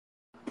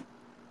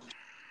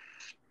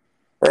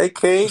Hey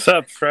What's Keith,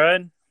 up,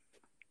 Fred?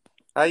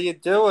 how you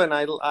doing?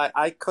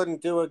 I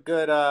couldn't do a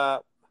good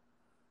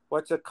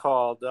what's it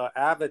called,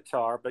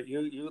 avatar, but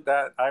you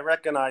that I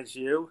recognize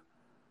you.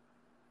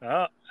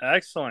 Oh,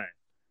 excellent.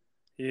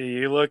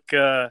 You look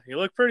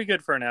pretty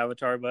good for an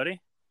avatar,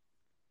 buddy.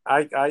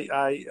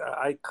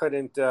 I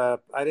couldn't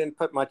I didn't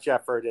put much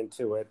effort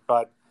into it,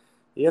 but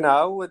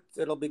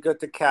it'll be good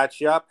to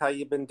catch you up. How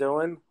you been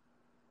doing?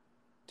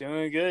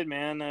 Doing good,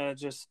 man.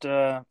 Just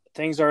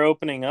things are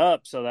opening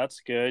up, so that's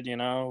good.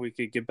 We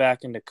could get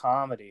back into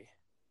comedy.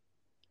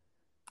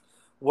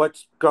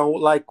 What's go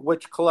like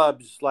which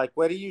clubs? Like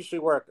where do you usually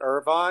work?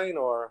 Irvine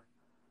or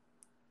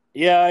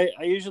Yeah,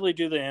 I usually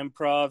do the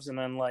improvs and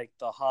then like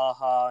the Ha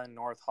Ha in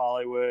North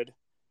Hollywood.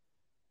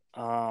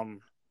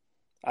 Um,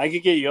 I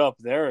could get you up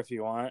there if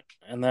you want,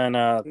 and then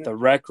the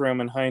Rec Room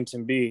in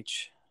Huntington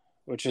Beach,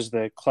 which is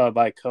the club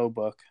I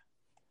co-book.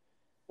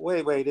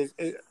 wait,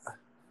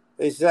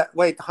 is that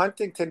wait,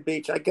 Huntington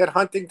Beach? I get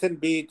Huntington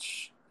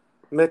Beach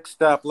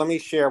mixed up. Let me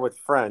share with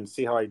friends.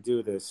 See how I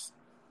do this.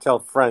 Tell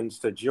friends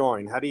to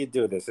join. How do you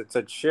do this? It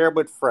said share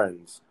with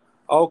friends.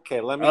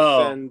 Okay, let me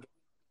Oh, send.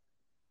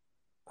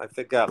 I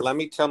forgot. Let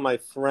me tell my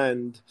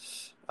friend.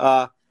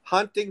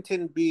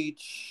 Huntington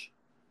Beach.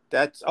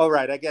 That's all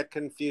right. I get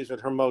confused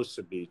with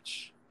Hermosa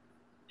Beach.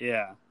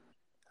 yeah.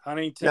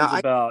 Now Huntington's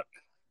I about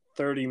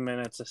 30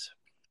 minutes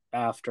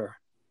after.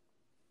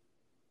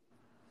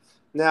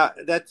 now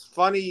that's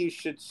funny you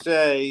should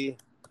say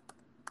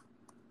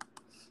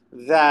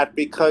that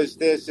because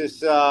there's this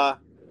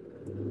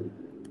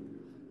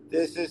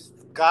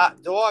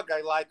dog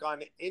I like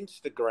on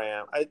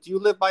Instagram. Do you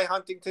live by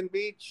Huntington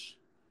Beach?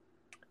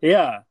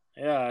 Yeah,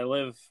 yeah, I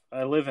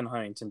live in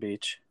Huntington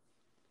Beach.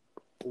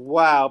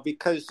 Wow,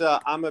 because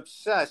I'm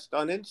obsessed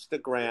on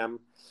Instagram.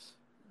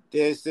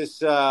 There's this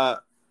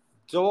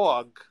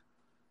dog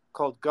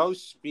called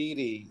Ghost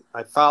Speedy.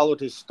 I followed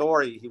his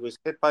story. He was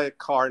hit by a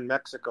car in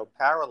Mexico,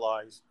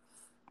 paralyzed,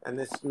 and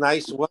this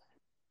nice woman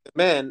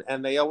came in,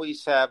 and they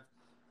always have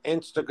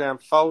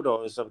Instagram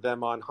photos of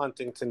them on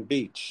Huntington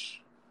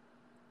Beach.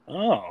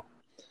 Oh,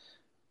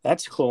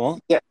 that's cool.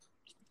 Yeah.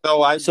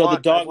 So I So the want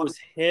I dog want was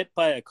hit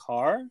by a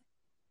car?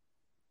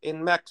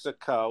 in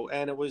Mexico,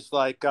 and it was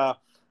like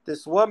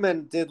this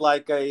woman did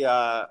like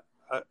a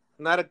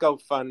not a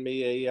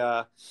GoFundMe,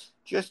 a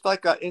just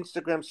like an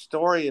Instagram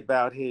story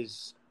about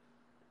his.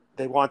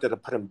 They wanted to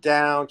put him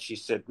down. She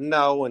said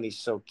no, and he's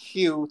so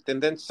cute.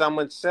 And then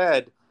someone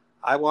said,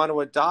 "I want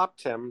to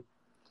adopt him."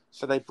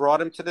 So they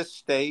brought him to the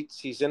States.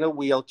 He's in a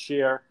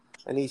wheelchair,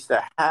 and he's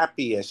the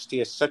happiest. He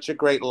has such a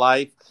great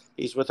life.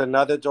 He's with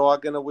another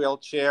dog in a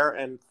wheelchair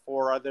and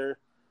four other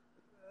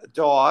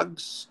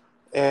dogs.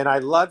 And I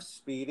love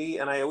Speedy,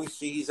 and I always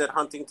see he's at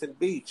Huntington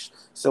Beach.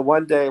 So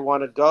one day I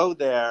want to go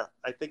there.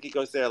 I think he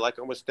goes there like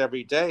almost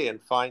every day and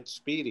find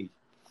Speedy.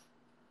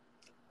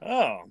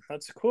 Oh,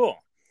 that's cool.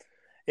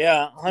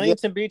 Yeah, Yeah.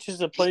 Huntington Beach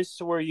is a place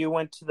where you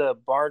went to the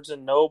Barnes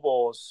and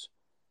Nobles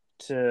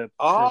to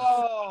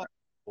Oh,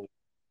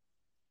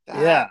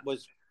 yeah, that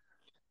was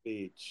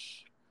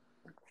Beach.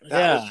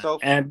 That was yeah. so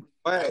far And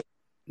away.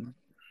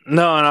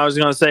 no, and I was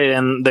gonna say,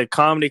 and the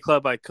comedy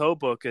club I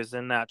co-book is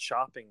in that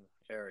shopping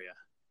area.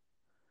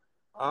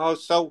 Oh,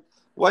 so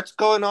what's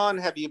going on?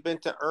 Have you been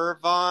to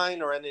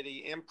Irvine or any of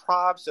the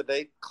improvs? Are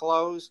they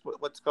closed?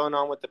 What's going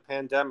on with the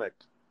pandemic?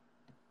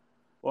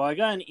 Well, I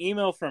got an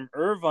email from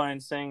Irvine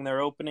saying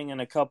they're opening in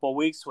a couple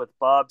weeks with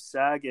Bob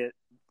Saget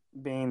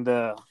being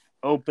the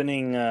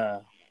opening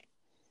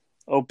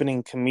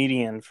opening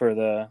comedian for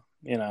the.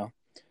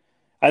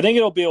 I think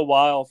it'll be a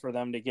while for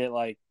them to get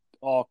like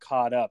all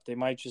caught up. They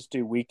might just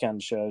do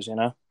weekend shows.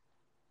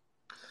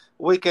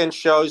 Weekend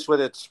shows with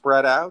it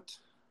spread out?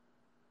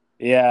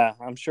 Yeah,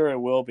 I'm sure it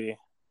will be.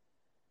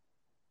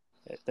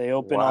 They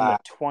open on the Wow.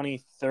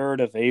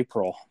 23rd of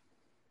April.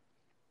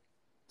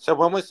 So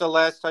when was the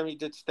last time you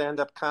did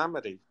stand-up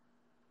comedy?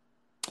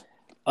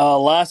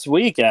 Last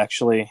week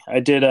actually, I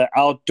did an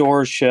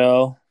outdoor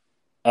show.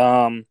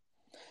 Um,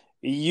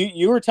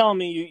 you were telling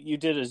me you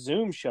did a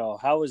Zoom show.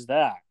 How was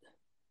that?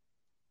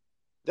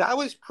 That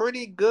was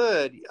pretty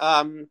good.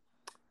 I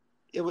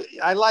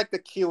like the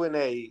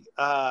Q&A.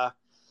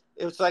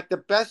 It was like the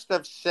best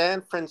of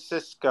San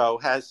Francisco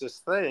has this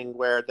thing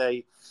where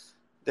they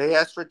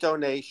ask for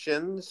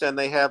donations and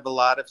they have a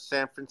lot of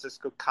San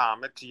Francisco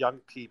comics, young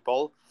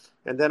people.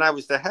 And then I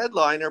was the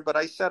headliner, but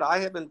I said I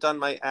haven't done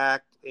my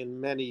act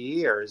in many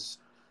years.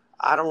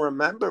 I don't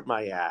remember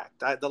my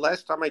act. The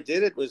last time I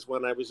did it was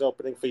when I was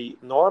opening for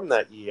Norm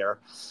that year.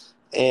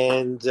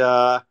 And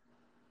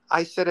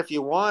I said, if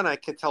you want, I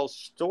could tell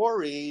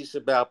stories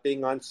about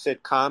being on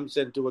sitcoms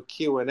and do a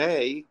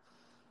Q&A.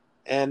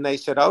 And they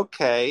said,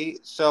 okay.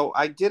 So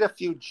I did a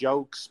few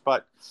jokes,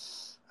 but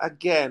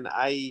again,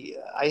 I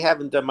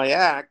haven't done my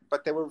act,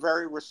 but they were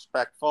very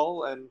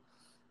respectful and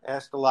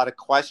asked a lot of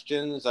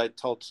questions. I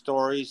told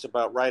stories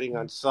about writing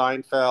on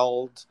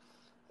Seinfeld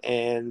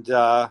and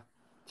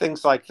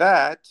things like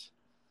that.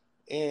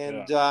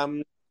 Yeah.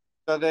 And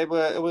so they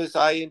were. It was.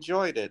 I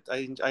enjoyed it.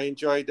 I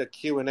enjoyed the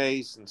Q and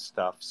A's and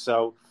stuff.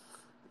 So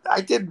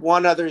I did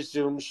one other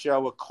Zoom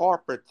show, a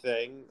corporate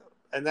thing,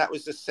 and that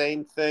was the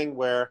same thing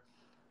where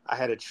I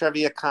had a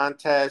trivia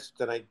contest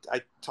and I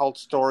told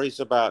stories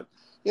about,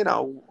 you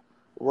know,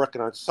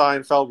 working on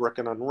Seinfeld,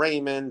 working on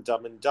Raymond,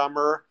 Dumb and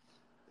Dumber,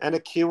 and a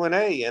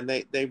Q&A, and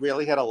they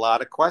really had a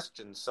lot of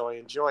questions, so I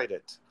enjoyed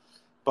it.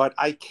 But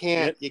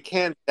Yeah, you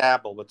can't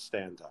dabble with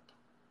stand up.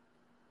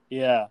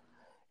 yeah.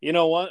 You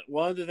know what?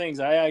 One of the things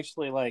I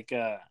actually like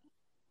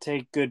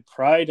take good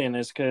pride in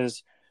is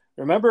because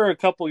remember a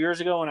couple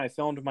years ago when I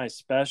filmed my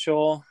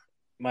special,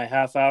 my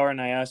half hour,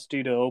 and I asked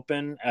you to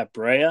open at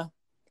Brea.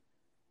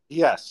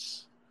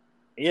 Yes.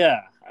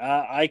 Yeah,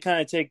 I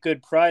kind of take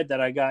good pride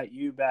that I got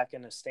you back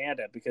into stand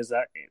up because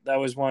that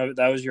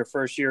was your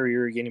first year you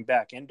were getting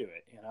back into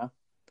it. You know.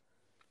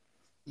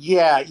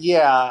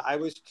 Yeah. I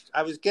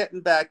was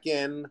getting back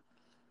in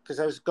because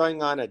I was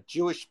going on a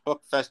Jewish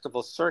book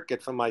festival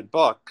circuit for my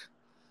book,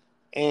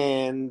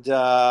 and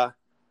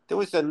there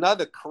was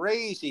another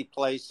crazy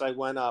place I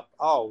went up.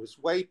 Oh, it was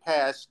way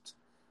past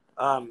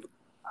um,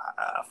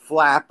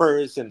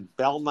 Flappers in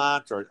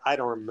Belmont, or I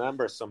don't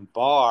remember, some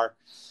bar.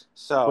 Was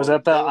So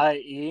that the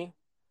IE?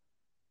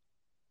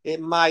 it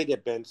might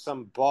have been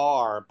some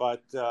bar,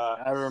 but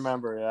I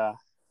remember. Yeah.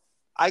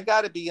 I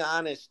got to be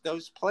honest,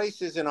 those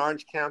places in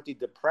Orange County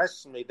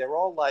depress me. They're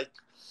all like,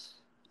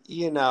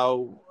 you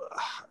know,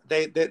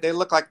 they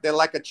look like they're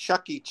like a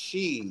Chuck E.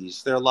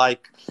 Cheese. They're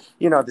like,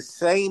 you know, the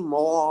same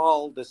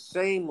mall, the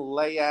same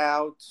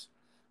layout.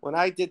 When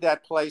I did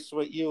that place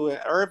with you in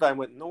Irvine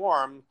with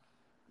Norm,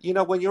 you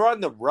know, when you're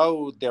on the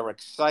road, they're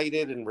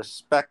excited and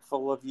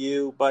respectful of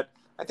you, but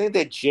I think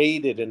they're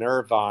jaded in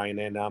Irvine,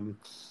 and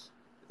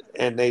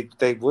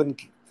they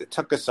wouldn't. It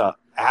took us an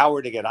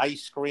hour to get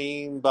ice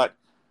cream, but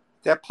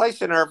that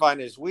place in Irvine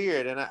is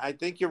weird, and I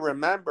think you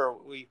remember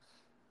we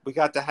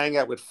got to hang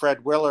out with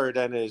Fred Willard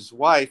and his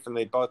wife, and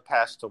they both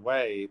passed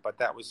away. But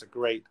that was a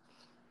great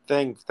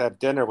thing to have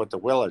dinner with the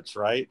Willards,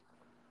 right?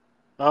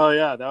 Oh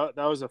yeah, that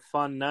was a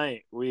fun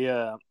night. We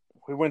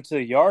went to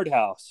the Yard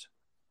House.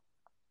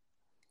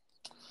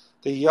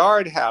 The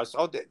Yard House.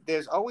 Oh,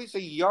 there's always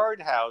a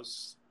Yard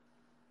House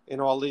in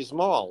all these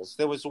malls.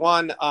 There was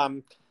one.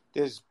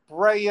 There's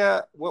Brea.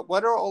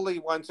 What are all the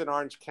ones in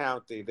Orange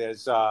County?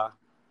 There's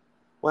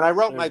when I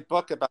wrote my There's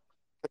book about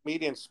the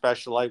comedian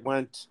special,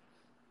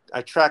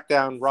 I tracked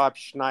down Rob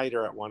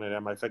Schneider at one of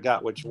them. I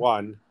forgot which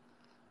one,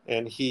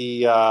 and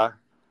he, you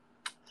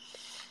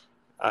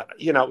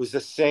know, it was the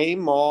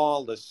same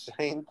mall, the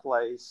same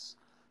place.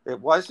 It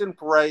wasn't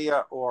Brea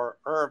or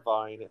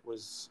Irvine. It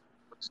was,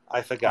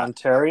 I forgot.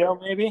 Ontario,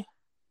 maybe.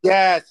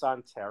 Yes,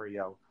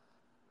 Ontario.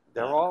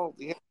 They're Yeah. all,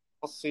 yeah,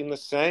 all seem the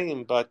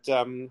same, but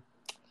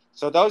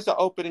so those are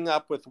opening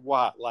up with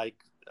what, like,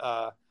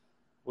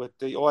 with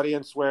the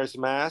audience wears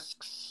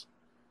masks.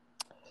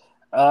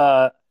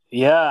 Uh,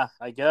 yeah,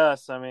 I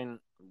guess. I mean,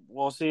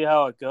 we'll see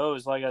how it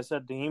goes. Like I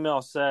said, the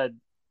email said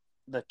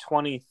the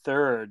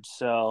 23rd,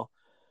 so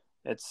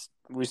it's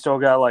we still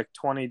got like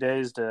 20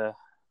 days to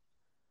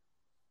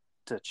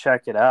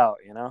check it out,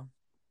 you know.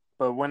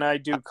 But when I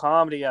do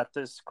comedy at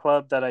this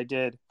club that I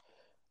did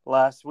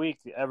last week,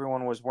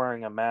 everyone was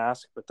wearing a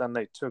mask, but then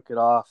they took it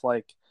off.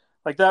 Like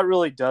that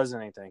really does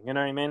anything. You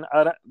know what I mean?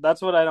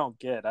 That's what I don't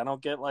get. I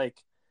don't get like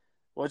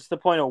what's the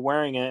point of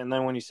wearing it and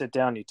then when you sit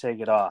down you take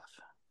it off.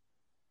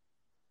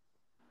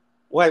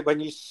 Wait, when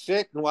you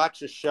sit and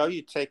watch a show,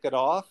 you take it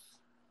off?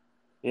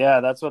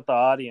 Yeah, that's what the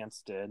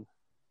audience did.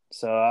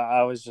 So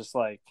I was just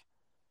like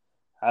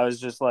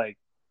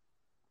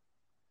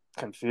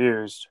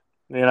confused,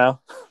 you know?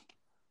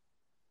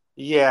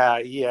 Yeah.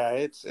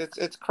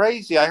 It's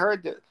crazy. I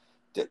heard that.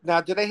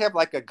 Now, do they have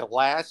like a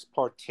glass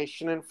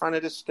partition in front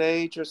of the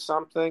stage or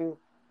something?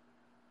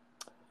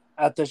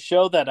 At the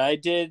show that I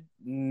did,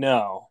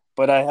 no.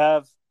 But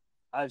I've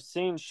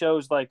seen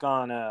shows like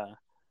on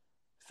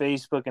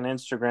Facebook and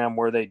Instagram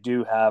where they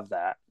do have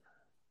that.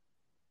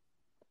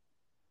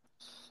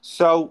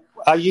 So,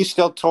 are you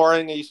still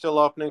touring? Are you still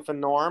opening for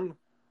Norm?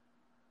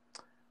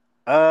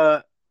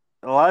 Uh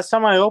the last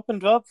time I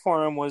opened up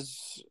for him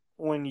was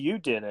when you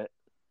did it.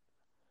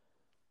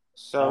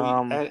 So,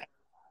 Um and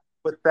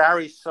with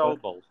Barry but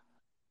Sobel.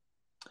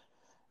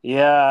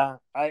 yeah,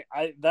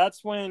 I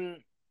that's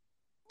when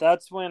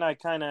I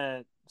kind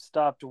of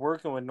stopped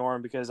working with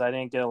Norm because I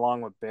didn't get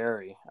along with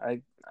Barry.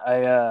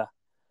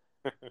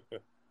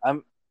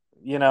 I'm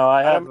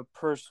I I have don't. a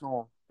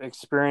personal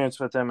experience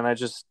with him and I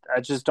just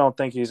don't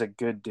think he's a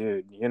good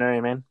dude. You know what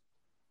I mean?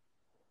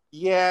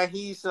 Yeah,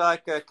 he's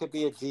like could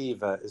be a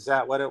diva. Is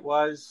that what it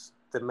was?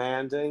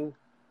 Demanding.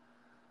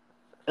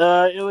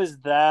 It was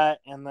that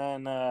and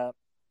then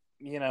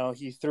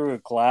he threw a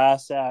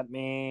glass at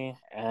me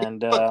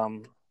and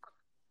Look,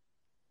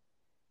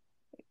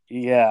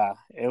 yeah,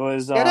 it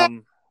was get out.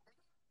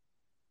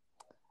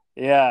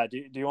 yeah,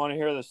 do you want to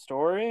hear the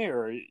story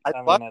or I'd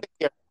I mean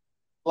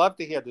love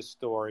to hear the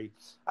story.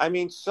 I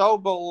mean,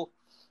 Sobel.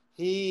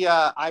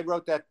 I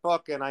wrote that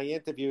book and I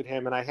interviewed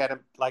him and I had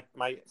him like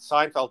my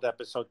Seinfeld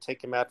episode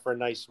take him out for a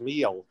nice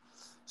meal.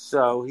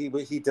 So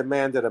he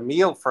demanded a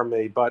meal from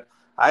me, but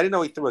I didn't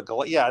know he threw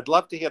a. Yeah, I'd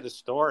love to hear the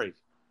story.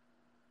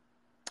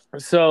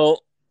 So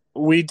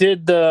we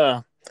did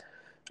the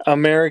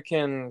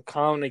American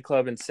Comedy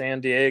Club in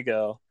San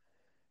Diego,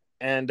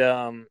 and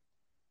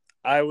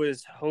I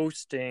was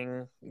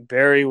hosting.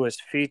 Barry was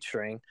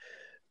featuring.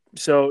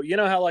 So you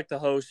know how like the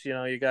host,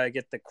 you gotta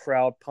get the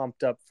crowd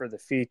pumped up for the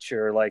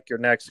feature, like your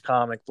next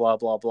comic, blah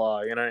blah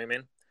blah. You know what I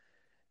mean?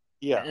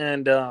 Yeah.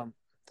 And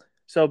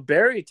so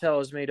Barry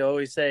tells me to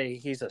always say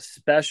he's a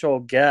special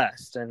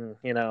guest, and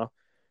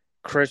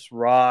Chris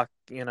Rock,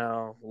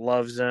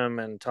 loves him,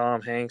 and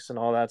Tom Hanks and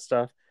all that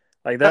stuff.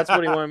 Like that's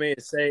what he wanted me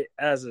to say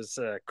as his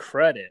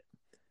credit.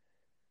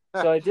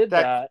 So I did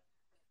That that.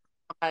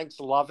 Hanks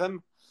love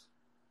him.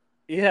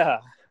 Yeah.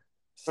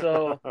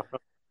 So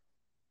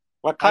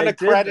What kind I of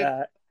did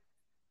credit?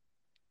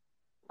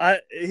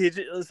 that.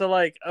 So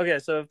like, okay,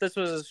 so if this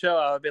was a show,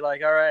 I would be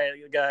like, all right,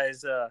 you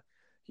guys,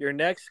 your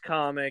next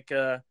comic,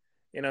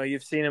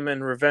 you've seen him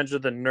in Revenge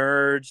of the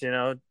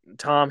Nerds.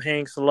 Tom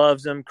Hanks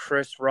loves him,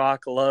 Chris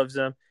Rock loves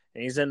him,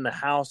 and he's in the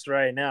house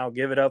right now.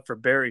 Give it up for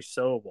Barry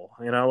Sobel.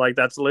 Like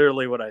that's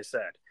literally what I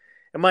said.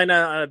 It might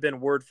not have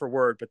been word for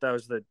word, but that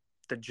was the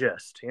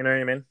gist. You know what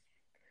I mean?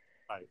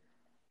 Right.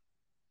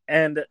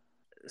 And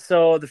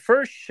so the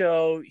first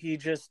show, he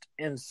just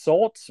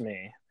insults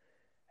me,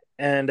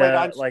 and Wait,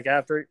 I'm like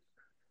after,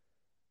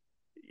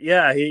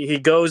 yeah, he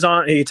goes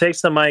on, he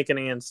takes the mic and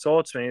he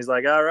insults me. He's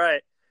like, all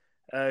right,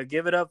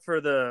 give it up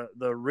for the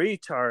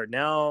retard.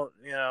 Now,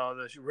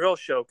 the real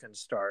show can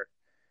start.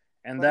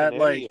 And what an that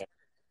like, idiot.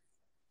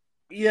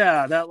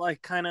 yeah, that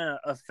like kind of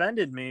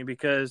offended me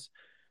because,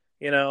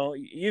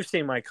 you've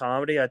seen my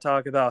comedy. I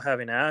talk about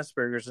having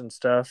Asperger's and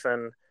stuff,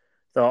 and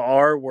the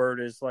R word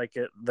is like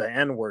the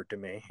N word to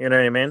me. You know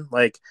what I mean?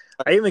 Like,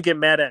 I even get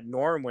mad at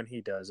Norm when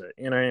he does it.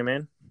 You know what I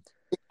mean?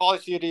 He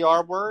calls you the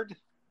R word?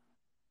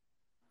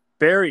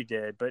 Barry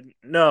did, but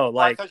no, Oh,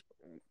 like, I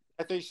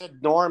thought you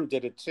said Norm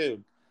did it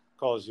too.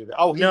 Calls you that.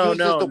 Oh, he no, uses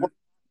the no, word,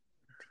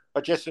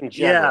 but just in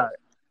yeah,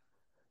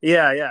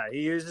 general. yeah.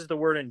 He uses the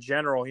word in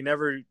general. He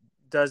never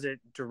does it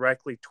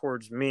directly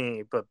towards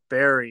me, but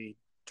Barry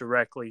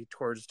directly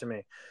towards to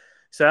me.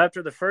 So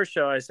after the first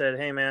show, I said,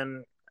 "Hey,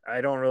 man,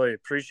 I don't really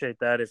appreciate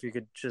that. If you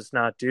could just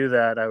not do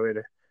that, I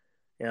would,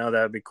 that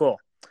would be cool."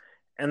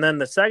 And then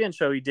the second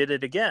show, he did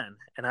it again,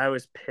 and I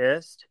was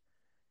pissed.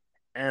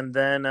 And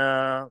then,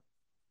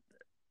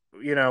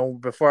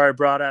 before I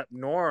brought up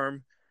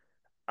Norm,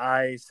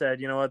 I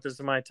said, "You know what? This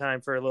is my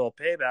time for a little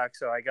payback."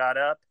 So I got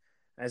up.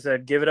 I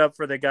said, "Give it up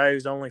for the guy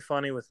who's only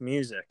funny with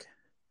music,"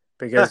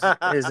 because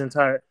his That's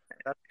entire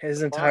the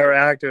his entire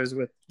line. act was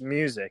with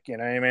music. You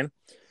know what I mean?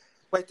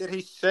 Wait, did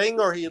he sing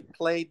or he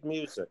played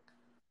music?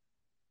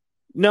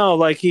 No,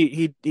 like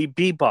he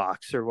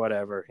beatbox or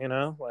whatever.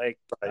 Like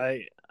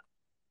Right.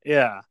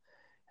 yeah,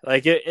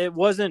 like it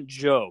wasn't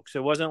jokes.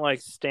 It wasn't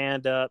like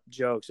stand up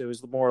jokes. It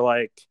was more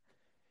like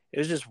it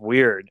was just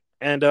weird.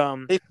 And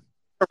He's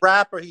a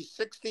rapper. He's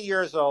 60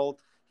 years old.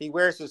 He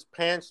wears his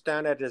pants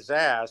down at his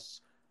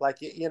ass. Like,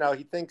 he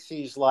thinks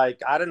he's like,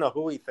 I don't know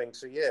who he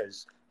thinks he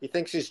is. He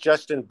thinks he's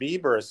Justin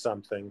Bieber or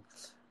something.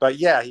 But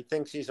yeah, he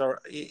thinks he's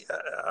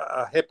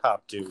a hip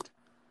hop dude.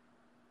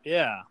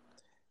 yeah,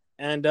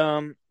 and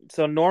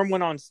so Norm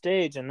went on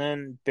stage, and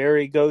then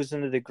Barry goes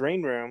into the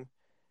green room,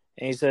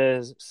 and he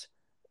says,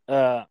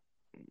 uh,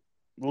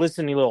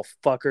 "Listen, you little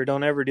fucker,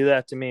 don't ever do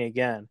that to me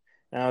again."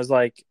 And I was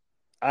like,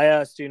 "I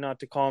asked you not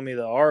to call me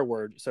the R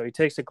word." So he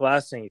takes a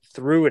glass and he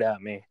threw it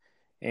at me,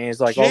 and he's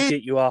like, "I'll Gee,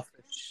 get you off."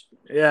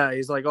 Yeah,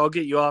 he's like, "I'll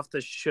get you off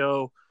the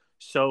show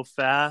so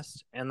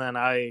fast." And then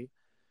I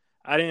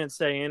didn't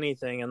say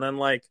anything, and then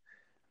like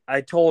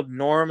I told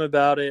Norm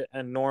about it,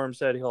 and Norm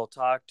said he'll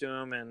talk to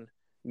him, and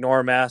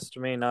Norm asked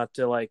me not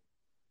to like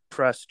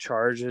press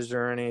charges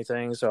or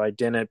anything, so I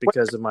didn't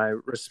because of my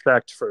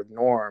respect for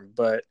Norm.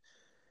 But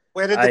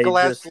where did the I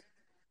glass just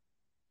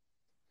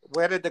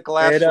where did the it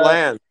glass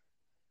land?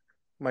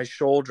 my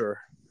shoulder,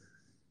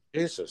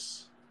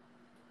 Jesus.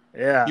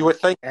 yeah, You were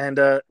thinking and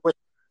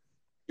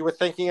you were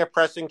thinking of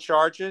pressing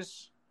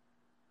charges?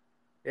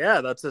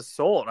 yeah, that's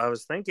assault. I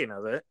was thinking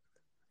of it,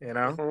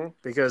 Hmm.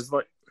 because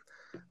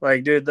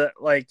like dude, that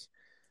like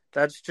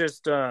that's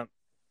just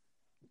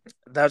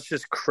that's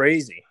just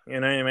crazy. You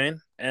know what I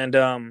mean? And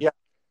Yeah.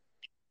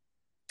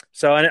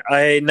 so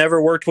I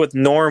never worked with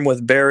Norm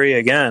with Barry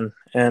again.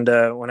 And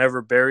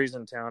whenever Barry's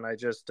in town, I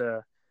just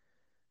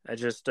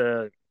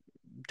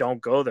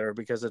don't go there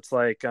because it's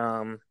like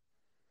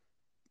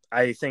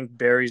I think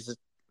Barry's,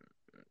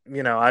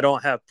 I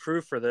don't have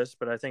proof for this,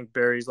 but I think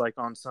Barry's like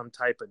on some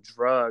type of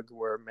drug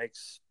where it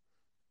makes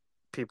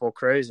people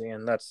crazy,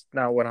 and that's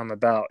not what I'm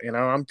about.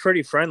 I'm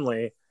pretty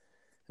friendly,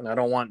 and I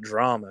don't want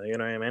drama. You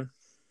know what I mean?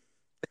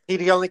 He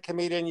the only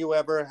comedian you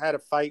ever had a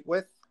fight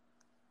with?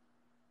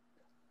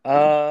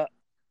 Uh,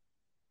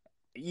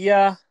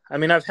 yeah. I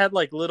mean, I've had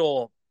like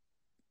little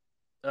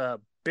uh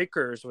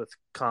bickers with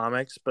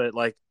comics, but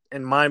like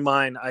in my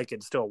mind, I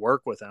could still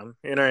work with them.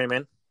 You know what I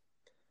mean?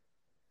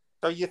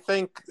 So you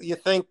think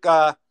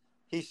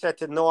he said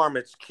to Norm,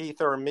 "It's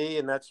Keith or me,"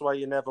 and that's why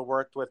you never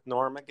worked with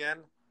Norm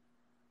again?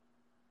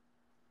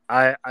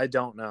 I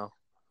don't know.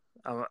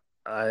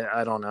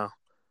 I don't know.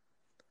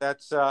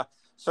 That's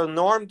So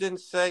Norm didn't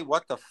say,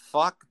 what the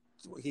fuck?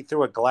 He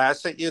threw a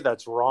glass at you?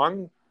 That's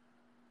wrong?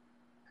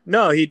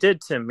 No, he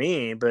did to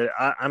me, but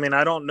I mean,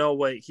 I don't know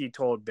what he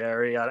told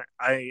Barry.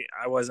 I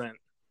wasn't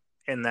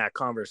in that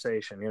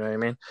conversation. You know what I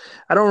mean?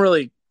 I don't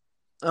really,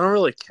 I don't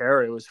really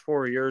care. It was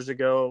 4 years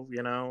ago.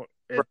 You know,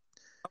 it.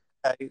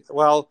 Okay.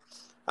 Well,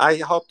 I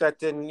hope that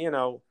didn't,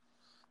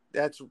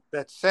 that's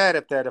sad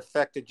if that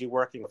affected you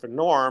working for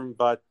Norm,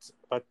 but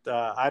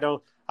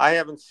I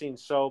haven't seen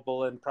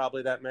Sobel in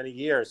probably that many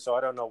years, so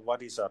I don't know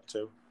what he's up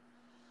to.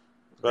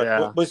 But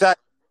Yeah, was that?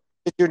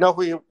 Did you know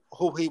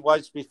who he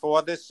was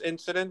before this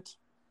incident?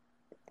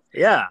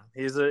 yeah.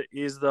 He's the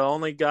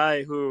only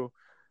guy who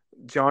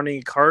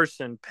Johnny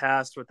Carson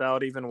passed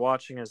without even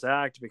watching his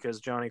act because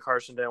Johnny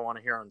Carson didn't want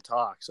to hear him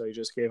talk, so he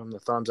just gave him the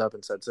thumbs up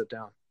and said, "Sit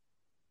down."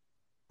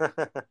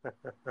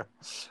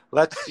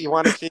 Let's. You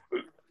want to see?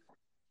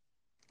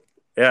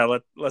 Yeah,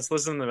 let's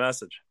listen to the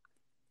message.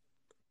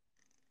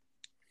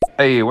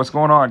 Hey, what's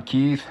going on,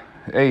 Keith?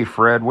 Hey,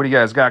 Fred, what do you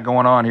guys got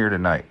going on here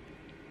tonight?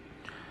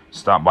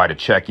 Stop by to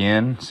check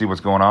in, see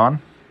what's going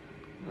on.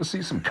 Let's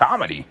see some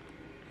comedy.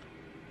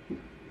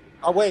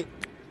 Oh wait,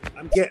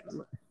 I'm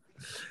getting.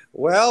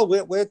 Well,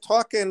 we're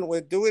talking.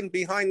 We're doing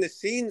behind the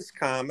scenes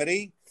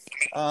comedy.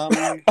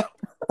 Um,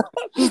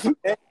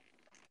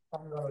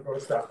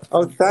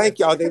 oh, thank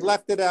you. Oh, they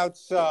left it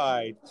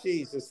outside.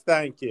 Jesus,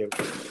 thank you.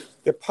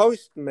 The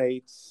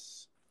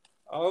Postmates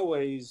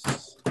always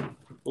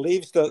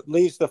leaves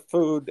the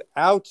food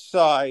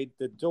outside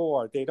the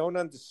door. They don't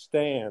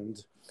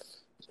understand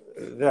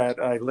that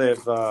I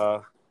live,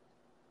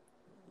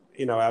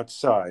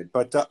 outside.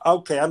 But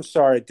okay, I'm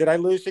sorry. Did I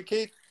lose you,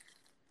 Keith?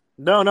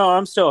 No,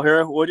 I'm still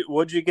here.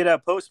 What'd you get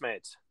at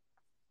Postmates?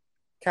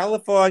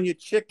 California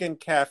Chicken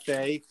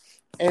Cafe,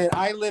 and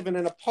I live in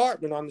an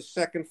apartment on the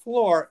second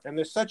floor, and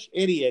they're such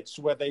idiots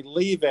where they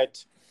leave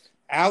it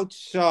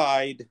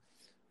outside,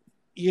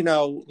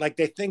 like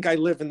they think I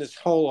live in this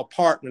whole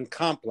apartment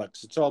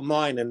complex. It's all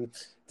mine, and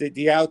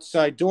the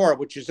outside door,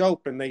 which is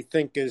open, they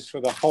think is for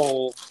the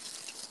whole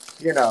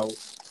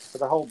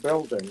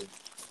building.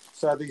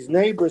 So these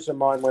neighbors of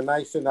mine were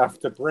nice enough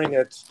to bring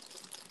it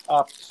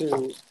up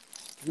to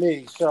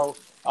me. So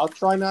I'll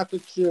try not to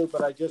chew,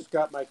 but I just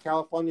got my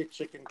California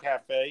Chicken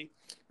Cafe.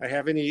 I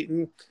haven't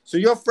eaten. So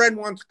your friend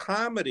wants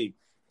comedy.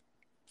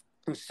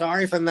 I'm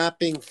sorry for not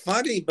being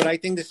funny, but I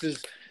think this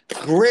is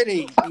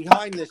gritty,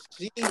 behind the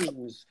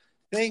scenes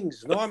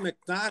things. Norm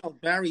Macdonald,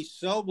 Barry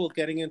Sobel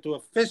getting into a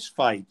fist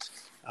fight.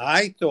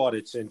 I thought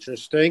it's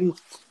interesting.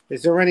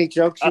 Is there any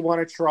jokes you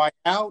want to try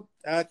out,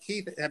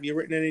 Keith? Have you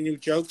written any new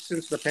jokes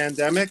since the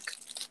pandemic?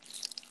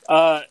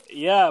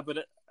 Yeah,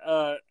 but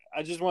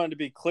I just wanted to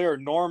be clear.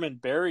 Norm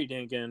and Barry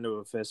didn't get into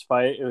a fist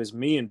fight. It was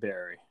me and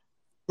Barry.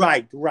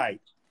 Right.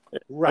 Right.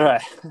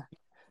 I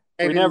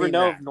We didn't never mean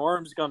know that. if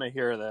Norm's going to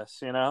hear this,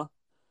 you know?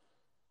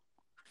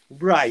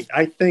 Right.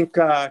 I think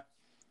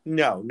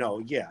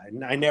no, yeah.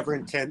 I never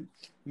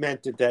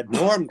meant it that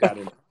Norm got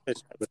in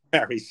this with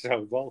Barry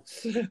Sobel.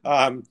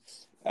 Um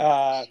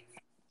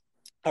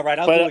all right,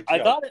 I'll do But a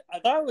joke. I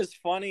thought it was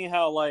funny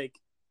how like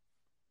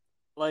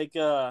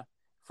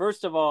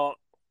first of all,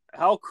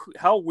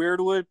 how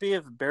weird would it be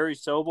if Barry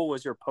Sobel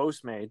was your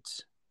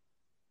Postmates?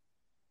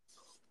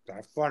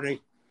 That's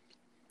funny.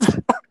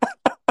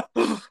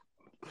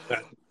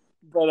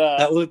 But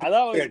That would be I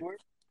thought it was weird. weird.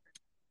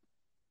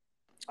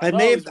 I I thought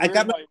may it have was I weird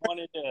got how he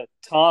wanted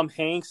Tom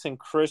Hanks and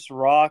Chris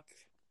Rock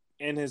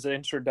in his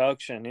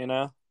introduction, you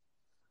know?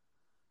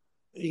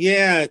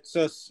 yeah,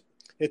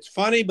 it's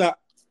funny, but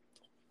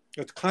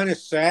it's kind of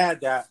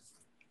sad that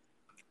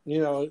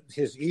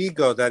his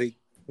ego that he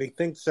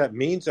thinks that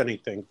means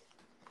anything.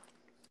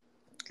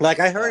 Like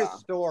I heard a Yeah.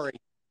 story.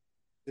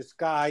 This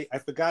guy, I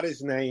forgot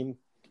his name.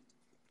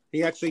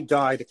 He actually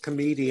died, a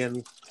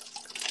comedian.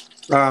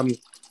 Um,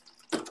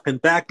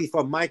 and back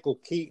before Michael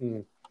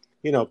Keaton,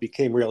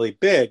 became really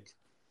big,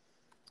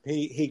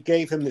 he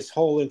gave him this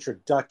whole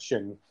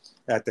introduction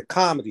at the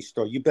Comedy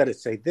Store. You better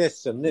say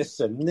this and this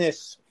and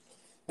this.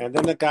 And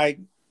then the guy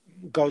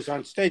goes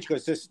on stage,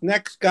 goes, this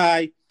next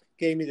guy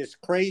gave me this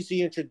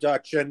crazy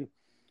introduction.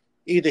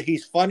 Either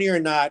he's funny or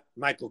not,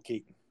 Michael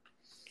Keaton.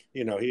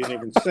 He didn't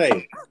even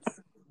say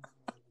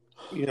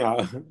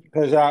it.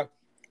 Because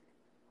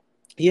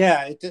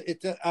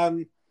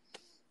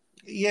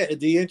yeah,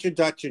 the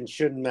introduction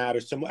shouldn't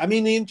matter so much. I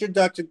mean, the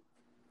introduction,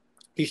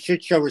 he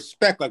should show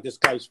respect. Like, this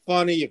guy's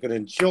funny, you can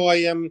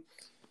enjoy him,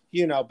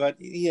 But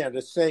yeah,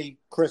 to say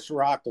Chris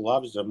Rock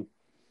loves him,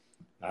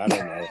 I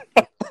don't know.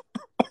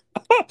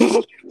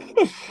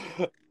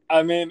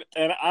 I mean,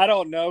 and I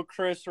don't know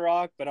Chris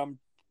Rock, but I'm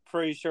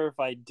pretty sure if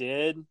I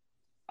did,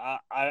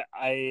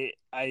 I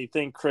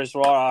think Chris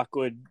Rock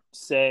would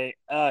say,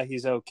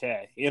 he's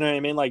okay. You know what I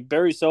mean? Like,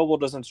 Barry Sobel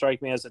doesn't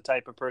strike me as the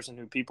type of person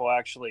who people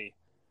actually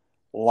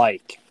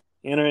like.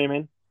 You know what I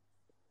mean?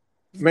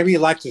 Maybe he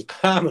likes his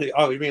comedy.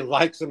 Oh, you mean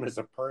likes him as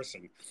a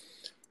person?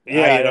 I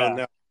don't Yeah.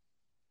 know.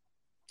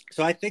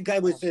 So I think I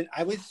was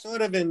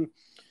sort of in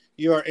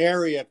your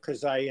area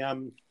because I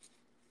don't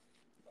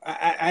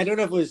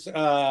know if it was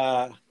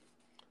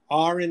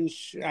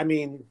Orange. I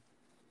mean,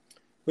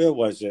 where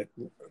was it?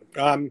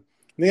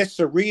 Near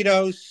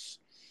Cerritos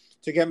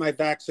to get my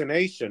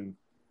vaccination.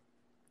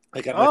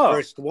 I got my Oh,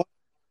 first one.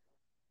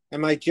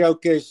 And my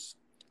joke is,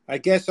 I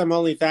guess I'm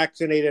only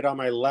vaccinated on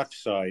my left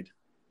side.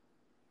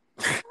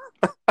 I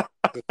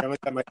only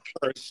got my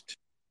first.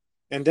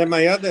 And then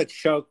my other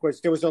joke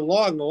was there was a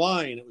long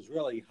line. It was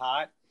really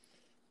hot.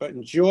 But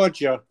in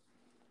Georgia,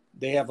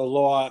 they have a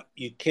law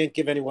you can't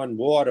give anyone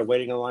water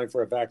waiting in line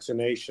for a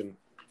vaccination.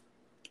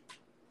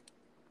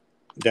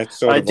 That's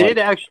sort I of did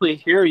like, actually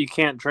hear you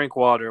can't drink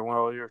water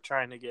while you're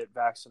trying to get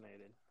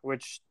vaccinated,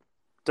 which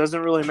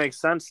doesn't really make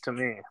sense to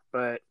me.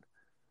 But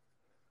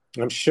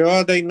I'm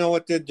sure they know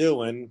what they're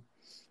doing.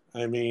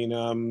 I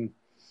mean,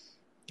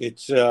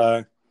 it's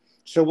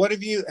so what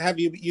have you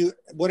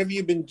what have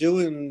you been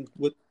doing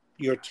with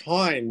your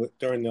time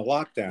during the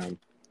lockdown?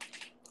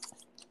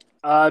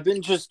 I've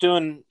been just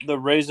doing the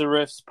Razor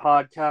Riffs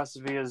podcast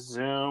via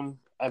Zoom.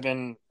 I've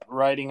been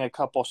writing a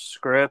couple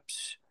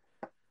scripts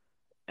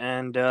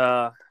and,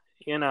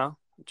 you know,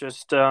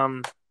 just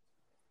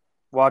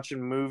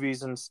watching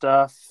movies and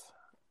stuff.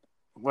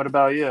 What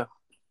about you?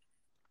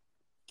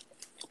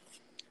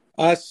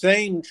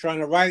 Same, trying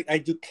to write. I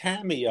do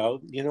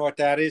Cameo. You know what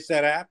that is?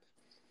 That app.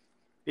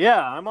 Yeah,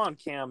 I'm on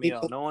Cameo.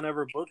 People, No one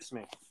ever books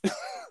me.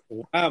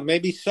 wow,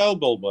 maybe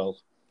Sobel will.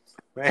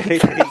 Maybe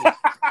Sobel.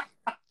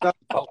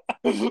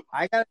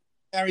 I got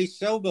Barry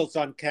Sobel's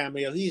on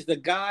Cameo. He's the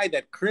guy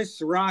that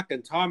Chris Rock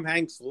and Tom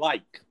Hanks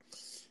like,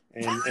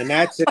 and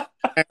that's it.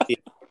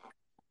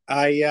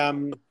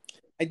 I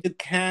do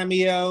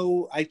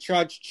Cameo. I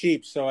charge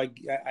cheap, so I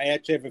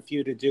actually have a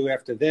few to do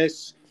after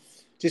this.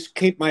 Just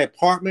keep my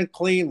apartment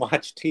clean,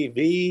 watch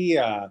TV.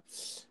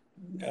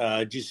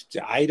 Just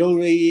I don't.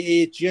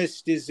 It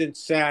just is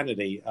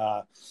insanity.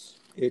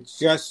 It's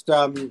just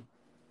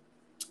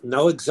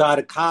no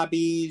exotic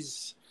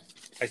hobbies.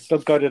 I still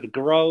go to the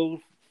Grove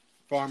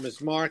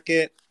Farmers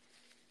Market,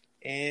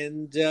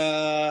 and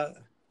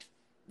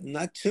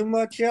not too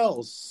much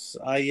else.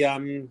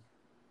 I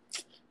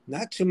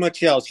not too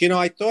much else. You know,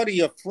 I thought of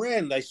your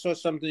friend. I saw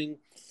something.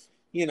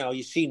 You know,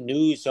 you see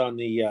news on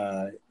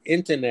the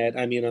internet.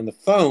 I mean, on the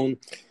phone.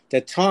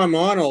 That Tom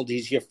Arnold,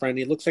 he's your friend.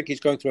 He looks like he's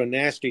going through a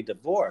nasty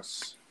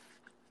divorce.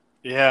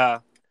 Yeah,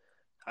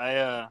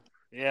 I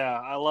yeah,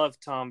 I love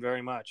Tom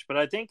very much, but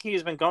I think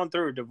he's been going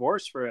through a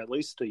divorce for at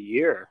least a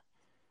year.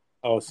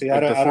 Oh, see, Like I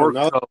don't before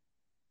know. COVID.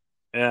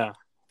 Yeah.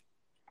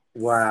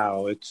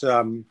 Wow, it's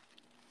it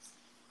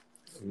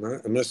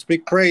must be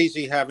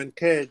crazy having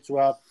kids.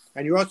 Well,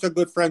 and you're also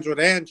good friends with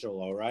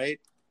Angelo,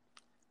 right?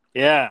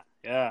 Yeah,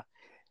 yeah.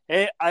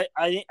 Hey,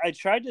 I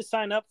tried to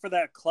sign up for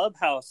that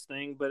Clubhouse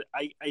thing, but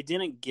I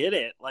didn't get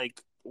it.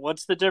 Like,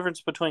 what's the difference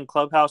between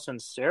Clubhouse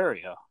and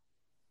Stereo?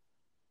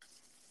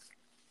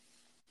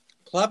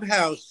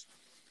 Clubhouse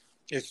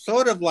is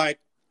sort of like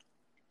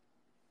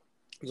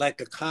a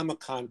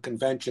Comic-Con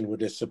convention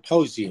with a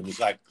symposiums.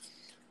 Like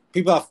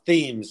people have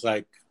themes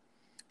like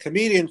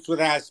comedians with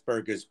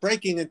Asperger's,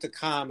 breaking into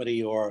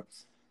comedy, or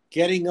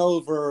getting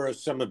over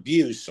some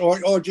abuse,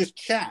 or just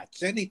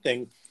chats,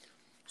 anything.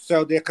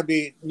 So there could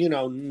be,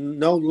 no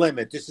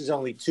limit. This is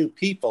only two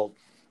people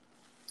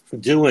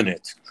doing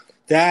it.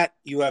 That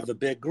you have the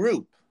big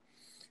group.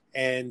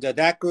 And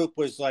that group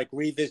was like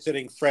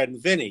revisiting Fred and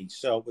Vinny.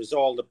 So it was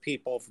all the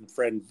people from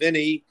Fred and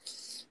Vinny,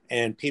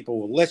 and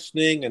people were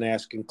listening and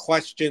asking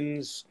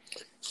questions.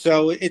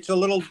 So it's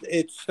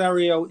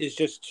stereo is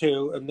just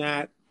two, and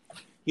that,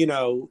 you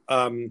know,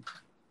 um,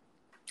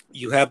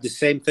 you have the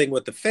same thing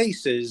with the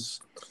faces,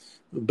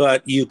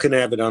 but you can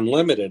have it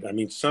unlimited. I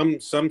mean, some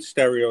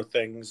stereo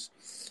things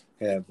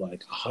have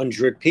like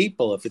 100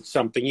 people if it's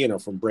something,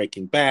 from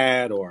Breaking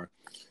Bad, or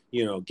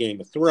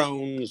Game of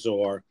Thrones,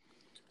 or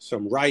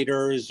some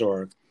writers,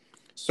 or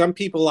some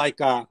people like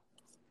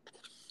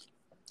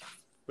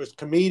this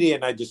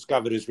comedian I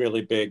discovered is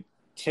really big.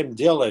 Tim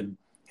Dillon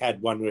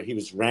had one where he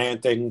was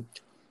ranting,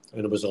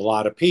 and it was a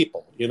lot of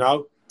people.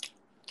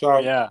 So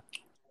Yeah.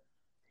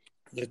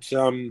 it's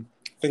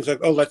things like,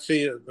 oh, let's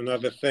see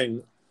another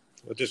thing.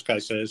 What this guy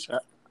says.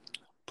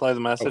 Play the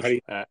Oh, how do message.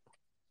 you?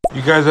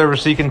 You guys ever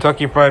see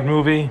Kentucky Fried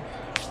Movie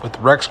with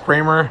Rex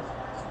Kramer,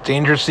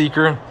 Danger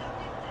Seeker?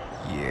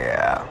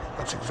 Yeah,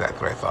 that's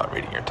exactly what I thought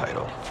reading your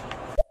title.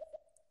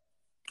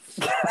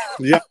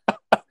 Yeah.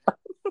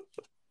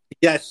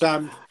 Yes.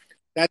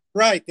 That's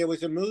right. There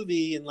was a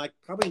movie in like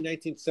probably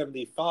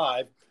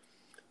 1975,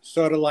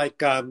 sort of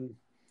like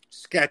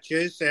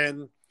sketches,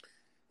 and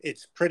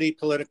it's pretty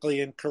politically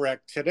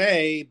incorrect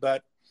today,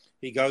 but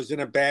he goes in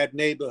a bad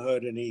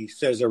neighborhood and he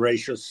says a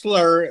racial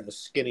slur, a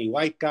skinny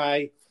white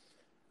guy.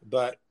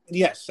 But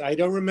yes, I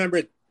don't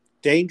remember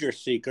Danger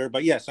Seeker,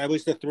 but yes, I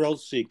was the thrill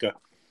seeker.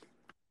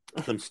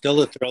 I'm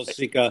still a thrill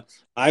seeker.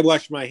 I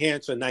wash my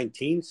hands for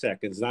 19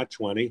 seconds, not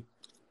 20.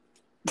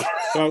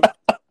 So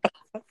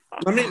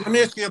let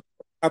me ask you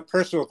a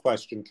personal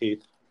question,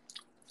 Keith,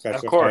 if that's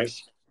Of okay.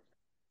 course.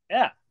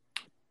 Yeah.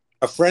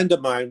 A friend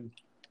of mine,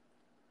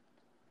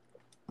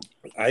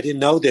 I didn't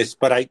know this,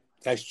 but I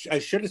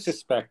should have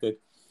suspected.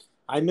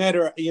 I met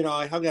her,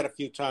 I hung out a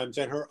few times,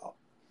 and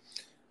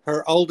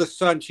her oldest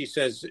son, she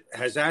says,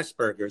 has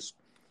Asperger's,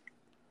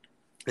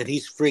 and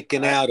he's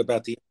freaking out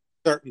about the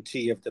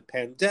uncertainty of the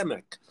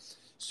pandemic.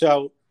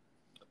 So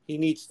he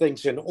needs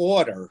things in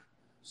order.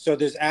 So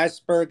there's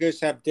Asperger's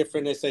have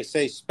different, as they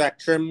say,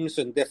 spectrums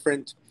and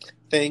different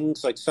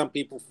things. Like some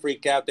people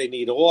freak out, they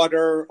need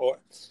order,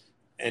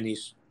 and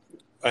he's,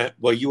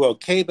 were you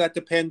okay about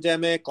the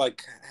pandemic?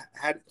 Like,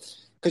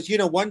 because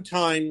one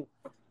time,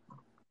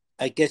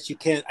 I guess you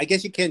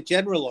can't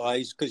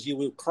generalize because you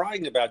were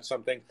crying about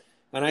something,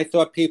 and I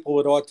thought people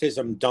with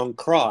autism don't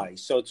cry,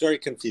 so it's very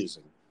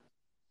confusing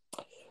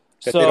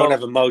that they don't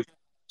have emotions.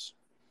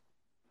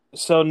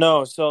 So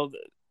no, so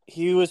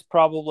he was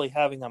probably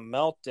having a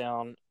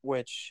meltdown,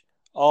 which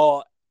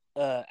all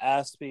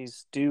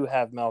Aspies do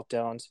have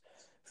meltdowns.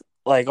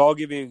 Like, I'll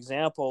give you an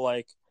example.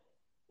 Like,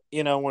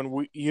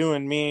 when you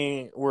and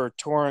me were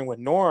touring with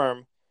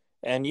Norm,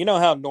 and you know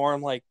how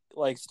Norm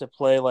likes to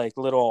play like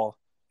little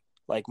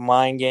like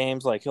mind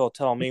games. Like, he'll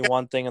tell me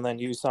one thing and then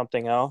use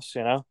something else.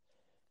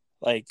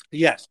 Like,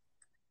 Yes,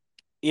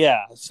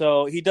 yeah.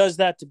 So he does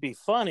that to be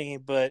funny,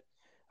 but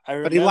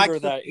I but he remember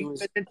likes that it he's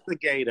was an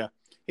instigator.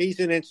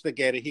 He's an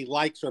instigator. He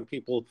likes when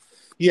people.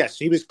 Yes,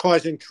 he was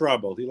causing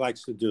trouble. He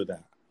likes to do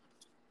that.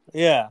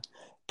 yeah,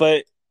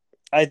 but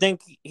I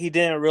think he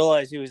didn't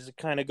realize he was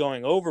kind of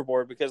going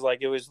overboard because like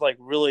it was like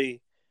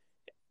really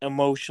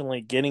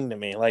emotionally getting to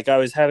me. Like I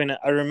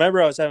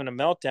remember I was having a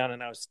meltdown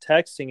and I was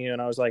texting you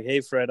and I was like,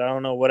 "Hey Fred, I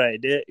don't know what I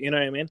did." You know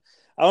what I mean?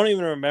 I don't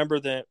even remember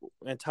the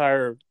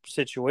entire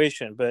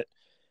situation, but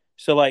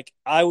so like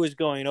I was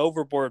going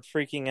overboard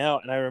freaking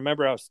out and I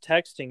remember I was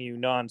texting you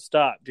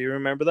nonstop. Do you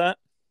remember that?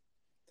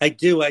 I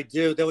do.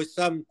 There was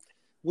some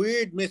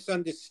weird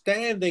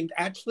misunderstanding.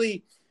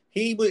 Actually,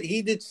 he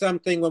did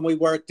something when we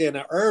worked in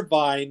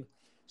Irvine,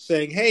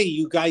 saying, "Hey,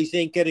 you guys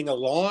ain't getting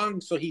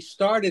along." So he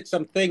started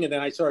something, and then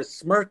I saw a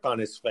smirk on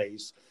his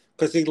face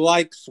because he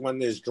likes when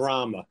there's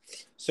drama.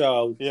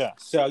 So Yeah.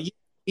 so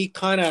he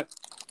kind of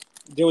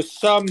there was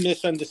some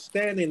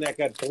misunderstanding that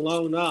got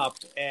blown up,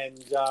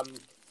 and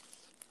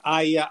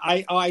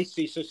I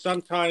see. So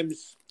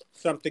sometimes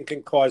something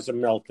can cause a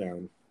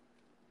meltdown.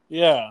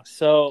 Yeah.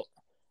 So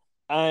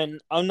I'm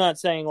not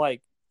saying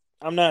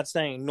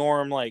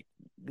Norm like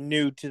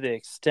knew to the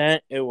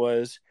extent it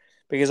was,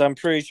 because I'm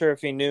pretty sure if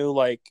he knew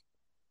like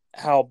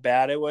how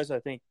bad it was, I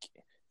mean,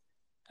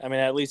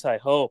 at least I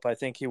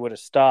think he would have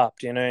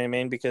stopped, you know what I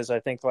mean? Because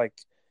I think like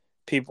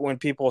when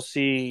people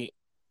see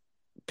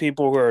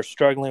people who are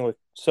struggling with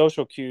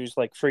social cues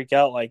like freak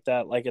out like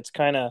that, like it's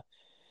kind of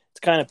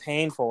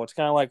painful. It's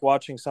kind of like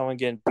watching someone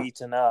getting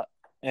beaten up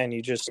and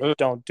you just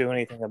don't do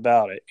anything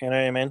about it. You know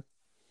what I mean?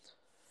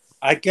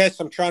 I guess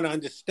I'm trying to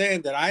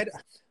understand that.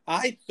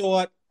 I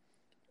thought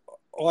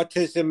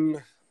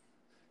autism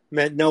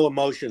meant no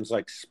emotions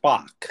like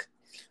Spock,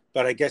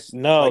 but I guess,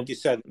 No, like you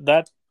said,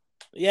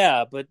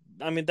 yeah, but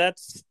I mean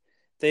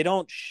they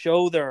don't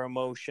show their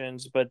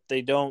emotions, but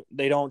they don't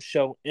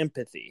show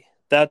empathy.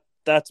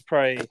 That's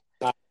probably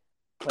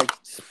like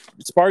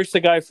Spark's the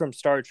guy from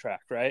Star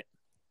Trek, right?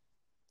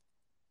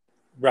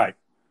 right.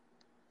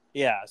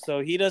 Yeah,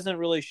 so he doesn't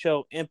really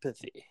show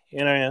empathy,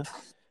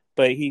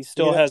 but he You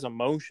still know, has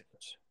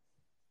emotions.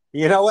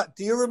 you know what?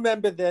 Do you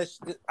remember this?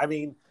 I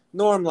mean,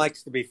 Norm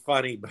likes to be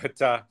funny,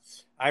 but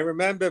I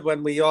remember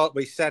when we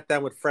sat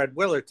down with Fred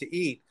Willard to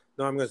eat.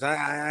 Norm goes,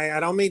 I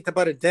don't mean to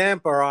put a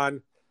damper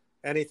on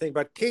anything,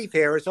 but Keith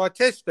here is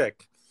autistic,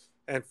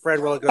 and Fred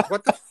Willard goes,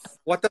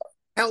 what the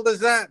hell does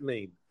that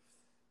mean?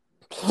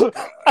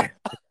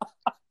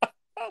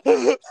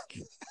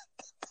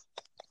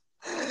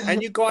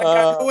 And you got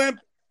no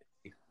empathy.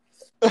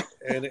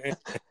 And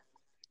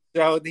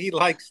so he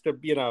likes to,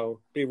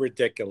 be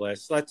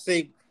ridiculous. Let's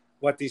see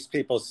what these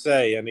people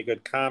say. Any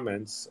good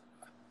comments?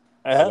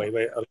 Oh,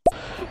 wait.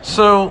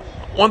 So,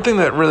 one thing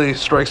that really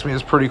strikes me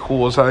as pretty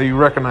cool is how you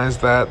recognize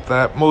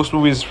that most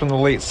movies from the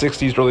late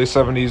 60s, early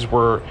 70s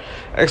were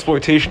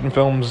exploitation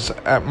films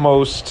at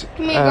most.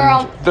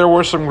 And there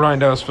were some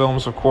grindhouse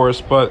films, of course,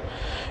 but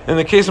in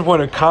the case of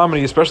point of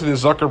comedy, especially the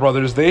Zucker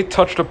brothers, they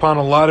touched upon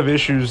a lot of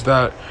issues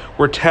that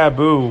were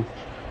taboo.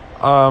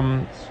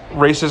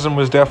 Racism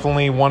was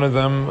definitely one of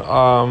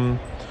them.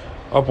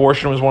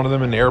 Abortion was one of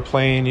them in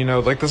Airplane.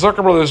 Like the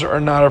Zucker brothers are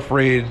not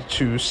afraid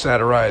to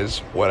satirize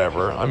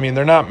whatever. I mean,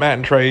 they're not Matt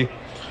and Trey,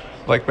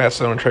 like Matt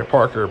Stone and Trey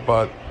Parker,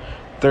 but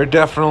they're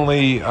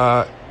definitely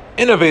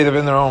innovative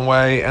in their own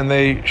way, and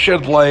they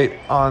shed light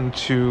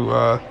onto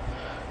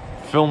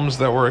films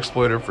that were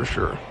exploited for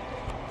sure.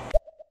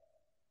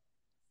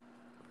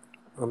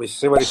 Let me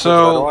see what he says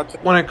So, about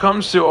autism. when it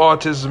comes to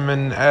autism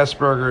and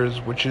Asperger's,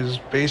 which is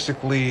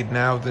basically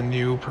now the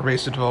new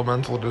pervasive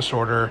developmental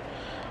disorder,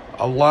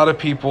 a lot of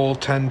people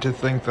tend to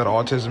think that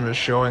autism is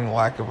showing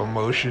lack of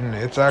emotion.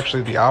 It's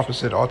actually the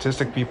opposite.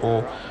 Autistic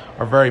people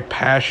are very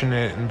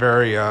passionate and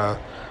very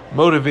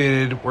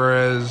motivated,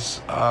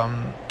 whereas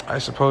I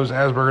suppose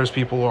Asperger's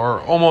people are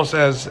almost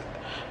as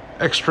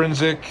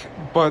extrinsic,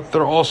 but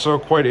they're also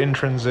quite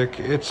intrinsic.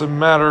 It's a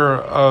matter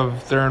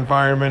of their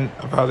environment,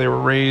 of how they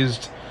were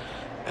raised,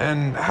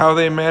 and how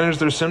they manage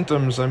their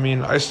symptoms. I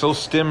mean, I still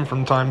stim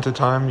from time to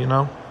time.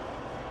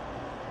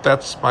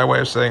 That's my way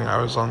of saying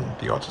I was on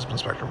the autism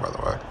spectrum, by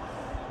the way.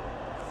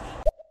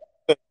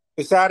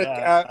 Is that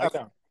Yeah, I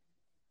don't.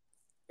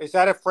 is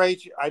that a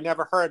phrase I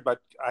never heard, but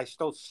I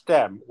still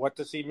stem? What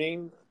does he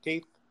mean,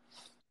 Keith?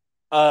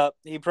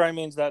 He probably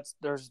means that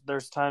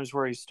there's times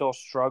where he still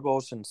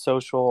struggles in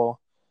social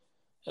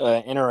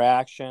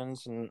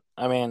interactions, and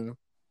I mean,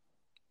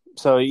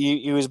 so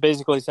he was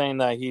basically saying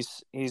that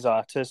he's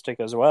autistic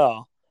as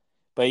well.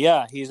 But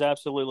yeah, he's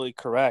absolutely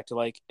correct.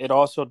 Like it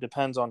also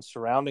depends on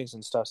surroundings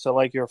and stuff. So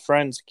like your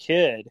friend's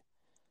kid,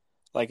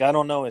 like I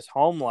don't know his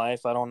home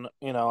life. I don't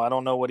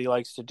know what he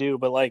likes to do,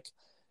 but like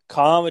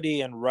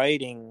comedy and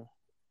writing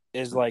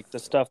is like the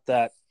stuff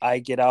that I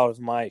get out of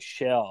my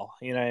shell.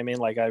 You know what I mean?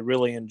 Like I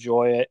really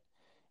enjoy it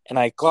and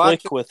I Well,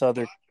 click with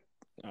other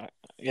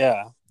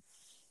yeah.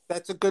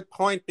 that's a good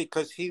point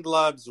because he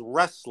loves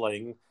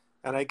wrestling,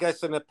 and I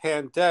guess in a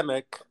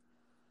pandemic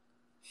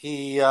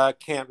he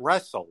can't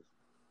wrestle,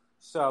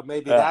 so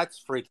maybe Yeah.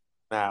 that's freaking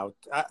him out.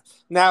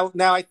 Now,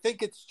 I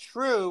think it's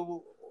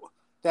true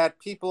that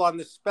people on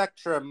the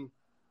spectrum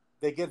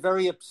they get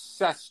very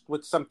obsessed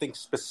with something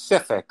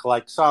specific,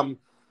 like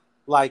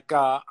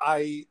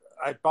I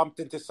bumped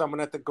into someone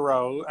at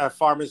the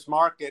farmers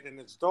market and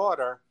his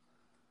daughter,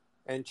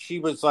 and she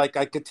was like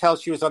I could tell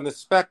she was on the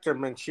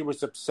spectrum, and she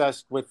was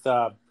obsessed with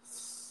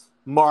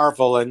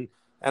Marvel and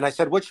I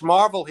said, which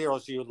Marvel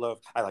heroes do you love?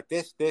 I like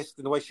this,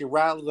 and the way she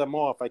rattled them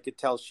off, I could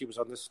tell she was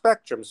on the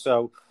spectrum.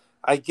 So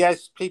I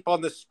guess people on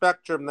the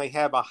spectrum, they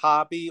have a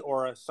hobby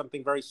or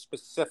something very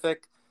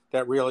specific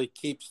that really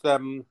keeps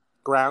them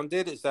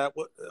grounded. Is that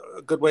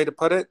a good way to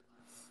put it?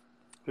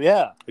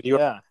 Yeah. You,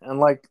 Yeah. And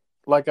like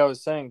I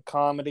was saying,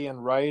 comedy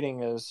and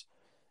writing is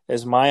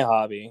my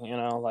hobby,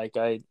 like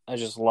I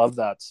just love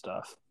that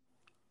stuff.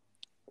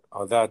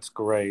 oh, that's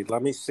great.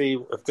 Let me see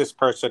if this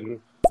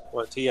person,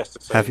 what he has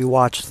to Have say. you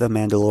watched The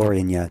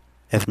Mandalorian yet?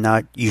 If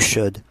not, you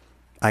should.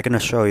 I can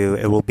assure you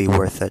it will be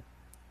worth it.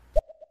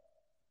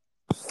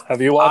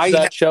 Have you watched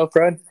I that show,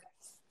 Fred?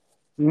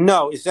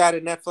 no. Is that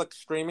a Netflix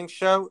streaming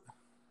show?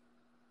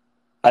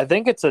 I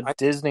think it's a I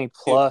Disney do.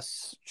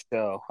 Plus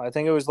show. I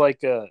think it was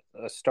like a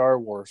Star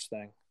Wars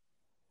thing.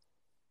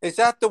 Is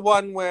that the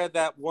one where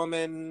that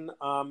woman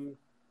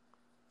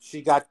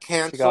she got She got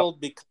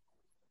canceled because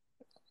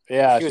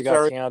yeah, she she was got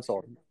very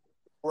canceled.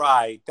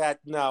 right? That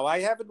no, I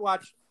haven't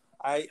watched.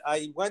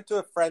 I went to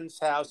a friend's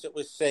house. It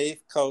was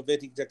safe.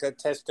 COVID. He got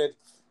tested,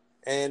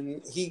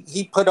 and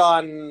he put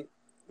on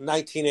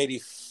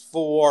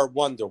 1984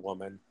 Wonder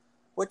Woman,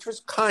 which was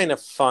kind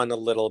of fun a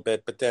little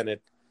bit, but then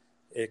it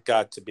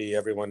got to be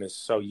everyone is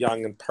so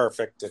young and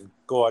perfect and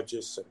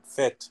gorgeous and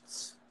fit.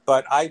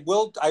 But I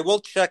will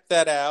check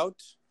that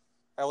out.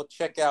 I will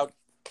check out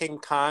King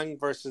Kong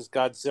versus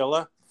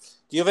Godzilla.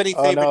 Do you have any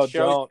Oh favorite no,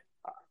 shows? don't.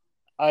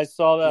 I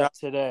saw No. that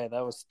today.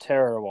 That was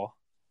terrible.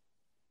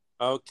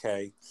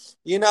 Okay.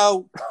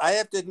 I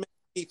have to admit,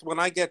 Keith, when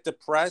I get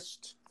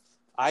depressed,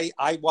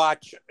 I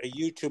watch a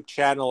YouTube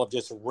channel of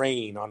just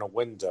rain on a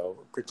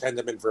window, pretend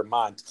I'm in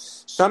Vermont.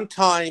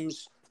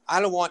 Sometimes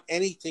I don't want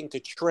anything to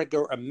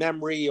trigger a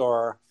memory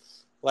or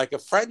like a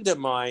friend of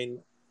mine,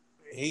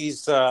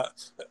 he's so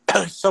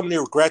many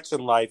regrets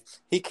in life.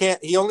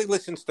 He only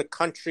listens to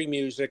country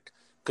music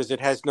because it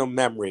has no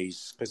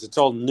memories, because it's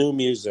all new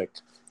music.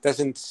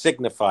 Doesn't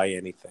signify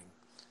anything.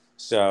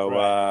 So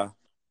Right.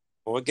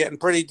 we're getting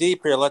pretty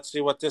deep here. Let's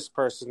see what this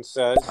person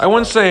says. I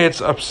wouldn't say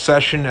it's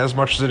obsession as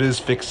much as it is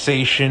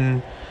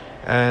fixation,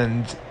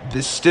 and the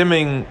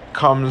stimming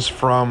comes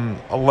from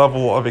a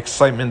level of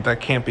excitement that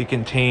can't be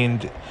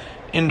contained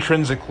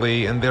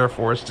intrinsically, and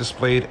therefore it's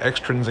displayed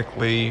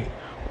extrinsically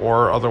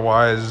or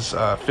otherwise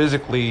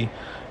physically.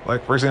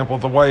 Like, for example,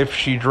 the wife,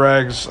 she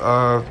drags,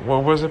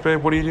 what was it,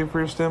 babe? What do you do for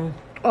your stim?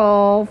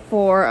 All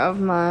four of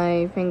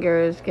my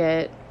fingers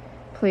get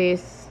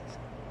placed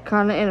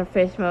kind of in a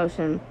fist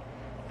motion,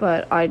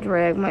 but I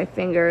drag my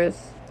fingers.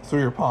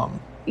 Through your palm.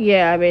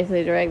 Yeah, I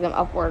basically drag them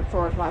upward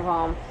towards my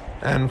palm.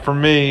 And for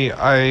me,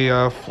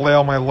 I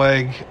flail my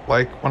leg.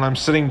 Like when I'm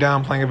sitting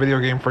down playing a video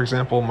game, for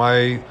example,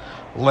 my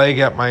leg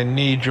at my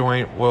knee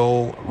joint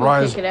will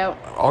rise. Kick it out.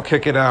 I'll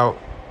kick it out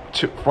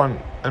to front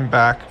and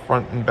back,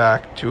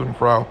 to and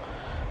fro.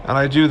 And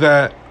I do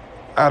that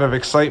out of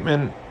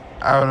excitement,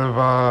 out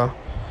of,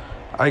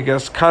 I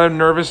guess, kind of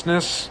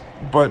nervousness,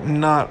 but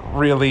not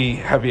really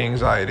heavy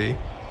anxiety.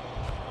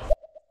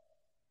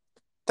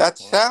 That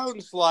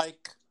sounds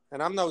like,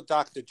 and I'm no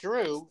Dr.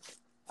 Drew.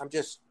 I'm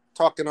just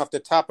talking off the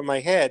top of my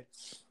head,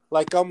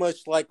 like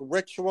almost like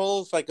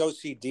rituals, like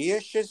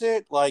OCD-ish. Is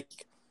it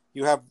like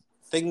you have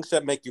things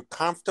that make you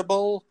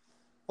comfortable?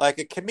 Like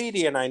a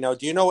comedian I know.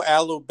 Do you know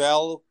Alu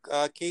Bell,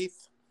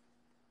 Keith?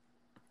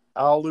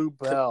 Alu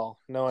Bell.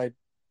 No, I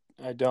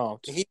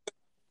don't. He took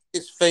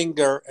his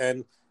finger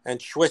and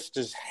twist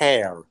his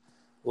hair,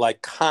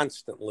 like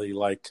constantly,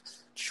 like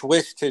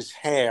twist his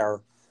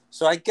hair.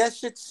 So I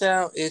guess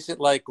is it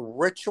like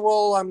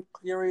ritual? I'm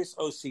curious,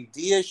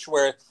 OCD-ish,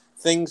 where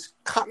things.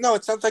 No,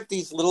 it sounds like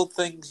these little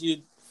things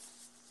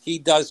he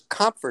does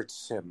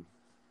comforts him.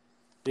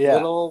 Yeah.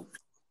 Little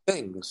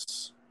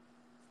things.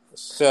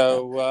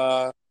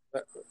 So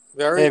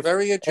Very, Hey,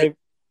 very interesting.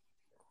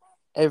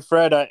 hey, hey,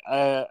 Fred.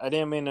 I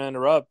didn't mean to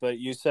interrupt, but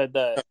you said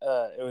that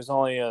it was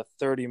only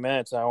 30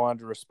 minutes. I wanted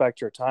to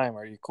respect your time.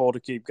 Are you cool to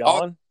keep Oh,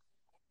 going?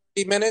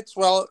 30 minutes.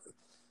 Well,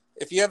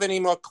 if you have any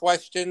more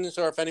questions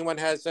or if anyone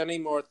has any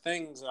more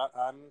things,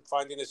 I'm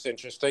finding this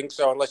interesting.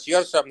 So unless you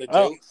have something to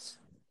Oh, do,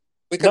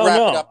 we could no, wrap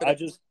it no. up in a.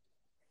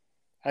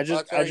 Well,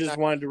 it's I very just nice.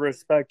 wanted to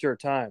respect your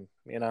time.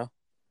 You know.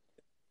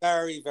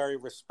 Very, very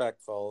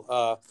respectful.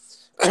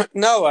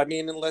 No, I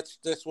mean, let's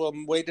just we'll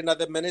wait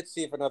another minute,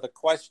 see if another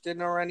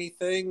question or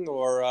anything,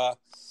 or I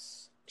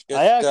just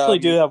actually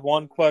do have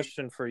one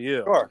question for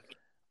you. sure,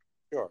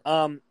 sure.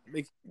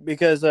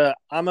 Because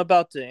I'm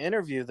about to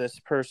interview this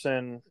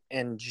person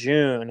in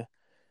June,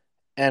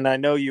 and I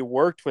know you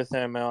worked with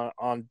him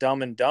on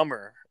Dumb and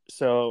Dumber.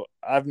 So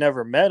I've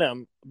never met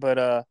him,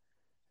 but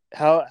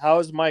how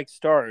is Mike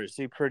Starr? Is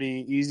he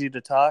pretty easy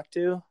to talk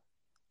to?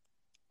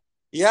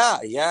 Yeah,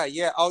 yeah,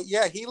 yeah. Oh,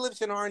 yeah. He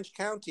lives in Orange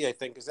County, I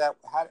think. Is that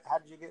how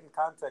did you get in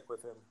contact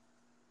with him?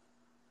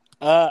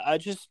 I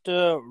just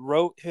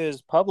wrote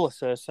his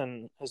publicist,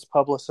 and his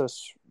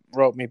publicist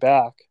wrote me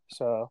back.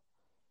 So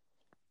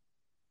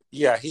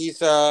Yeah,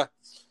 he's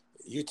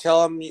you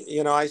tell him,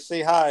 I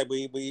say hi.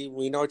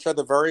 We know each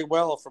other very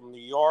well from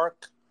New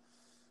York,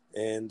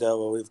 and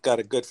we've got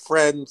a good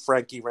friend,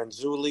 Frankie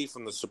Renzulli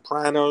from The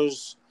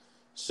Sopranos.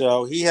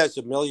 So he has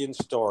a million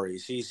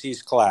stories.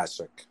 He's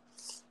classic.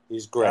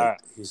 He's all great.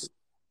 right, He's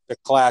a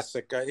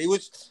classic. He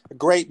was a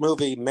great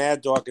movie,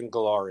 Mad Dog and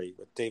Glory,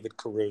 with David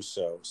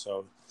Caruso.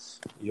 So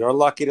you're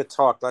lucky to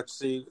talk. Let's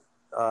see.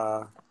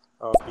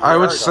 If you I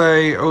would heard of him.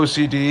 say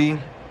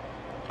OCD,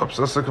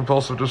 obsessive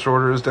compulsive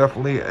disorder, is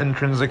definitely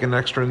intrinsic and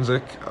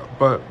extrinsic,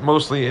 but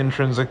mostly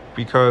intrinsic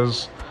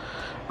because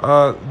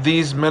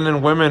these men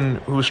and women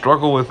who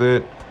struggle with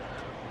it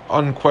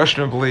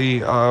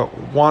unquestionably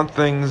want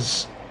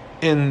things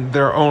in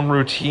their own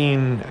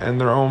routine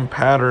and their own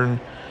pattern,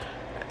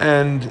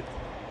 and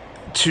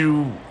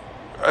to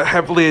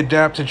heavily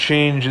adapt to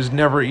change is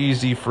never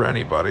easy for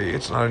anybody.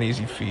 It's not an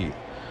easy feat.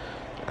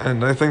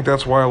 And I think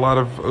that's why a lot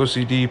of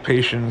OCD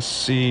patients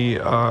see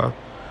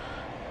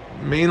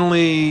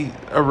mainly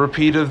a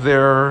repeat of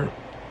their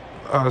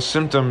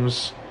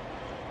symptoms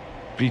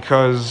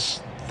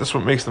because that's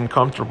what makes them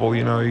comfortable.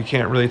 You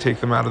can't really take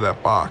them out of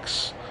that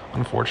box.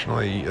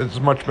 Unfortunately, as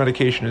much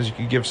medication as you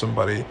could give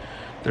somebody,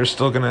 they're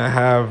still going to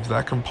have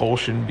that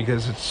compulsion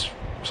because it's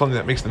something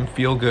that makes them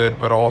feel good,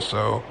 but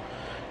also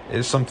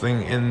is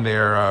something in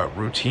their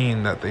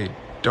routine that they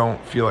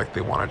don't feel like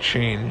they want to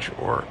change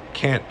or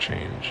can't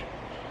change.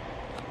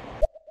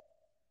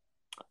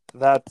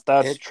 that's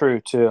And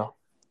true too.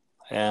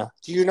 Yeah,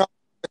 do you know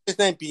what's his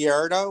name?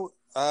 Bierdo?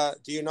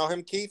 Do you know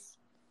him, Keith?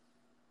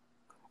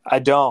 I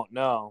don't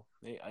know.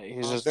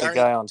 He's just a Very.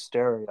 guy on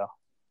stereo.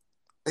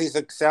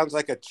 Sounds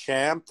like a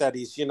champ. That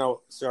he's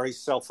very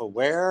self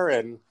aware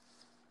and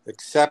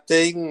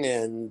accepting,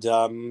 and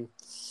and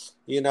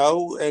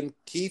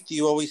Keith,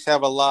 you always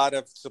have a lot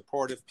of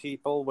supportive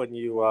people when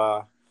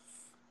you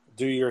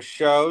do your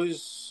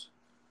shows.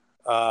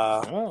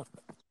 Uh, Oh,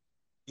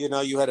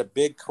 you had a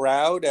big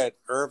crowd at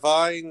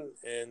Irvine,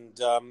 and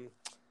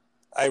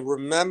I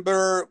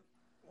remember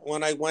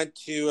when I went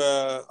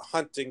to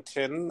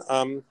Huntington,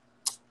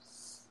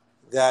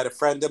 that a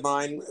friend of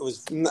mine, it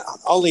was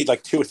only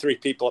like two or three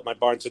people at my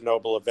Barnes and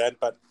Noble event,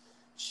 but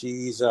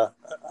she's,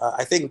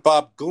 I think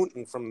Bob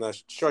Gunton from the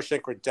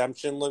Shawshank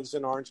Redemption lives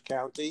in Orange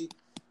County.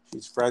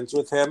 She's friends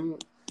with him.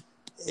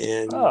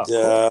 And oh,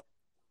 cool.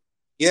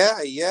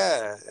 yeah,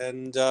 yeah.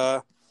 And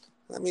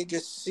let me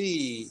just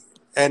see.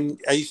 And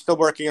are you still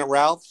working at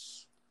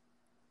Ralph's?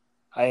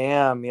 I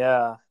am,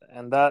 yeah,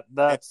 and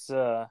that's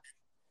I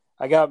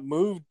got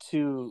moved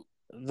to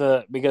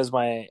the because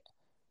my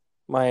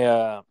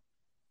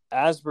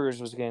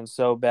Asperger's was getting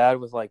so bad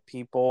with like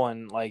people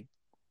and like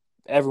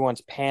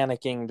everyone's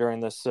panicking during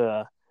this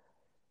And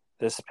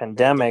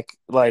pandemic.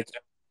 Like,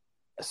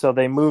 so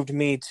they moved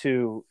me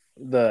to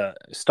the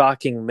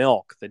stocking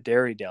milk, the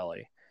dairy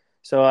deli.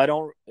 So I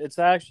don't. It's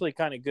actually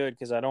kind of good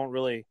because I don't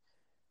really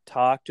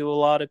talk to a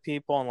lot of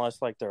people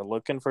unless like they're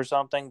looking for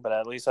something. But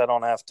at least I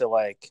don't have to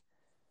like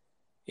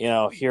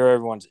hear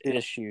everyone's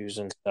issues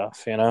and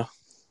stuff.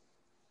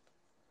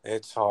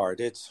 it's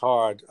hard. It's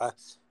hard.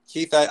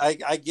 Keith,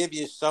 I give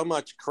you so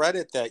much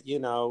credit that, you,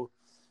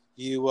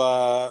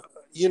 I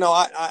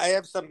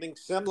have something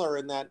similar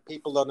in that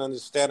people don't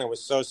understand. I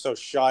was so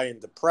shy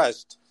and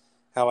depressed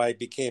how I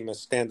became a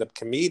stand-up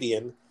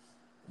comedian,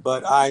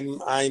 but I'm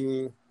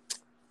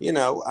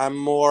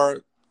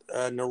more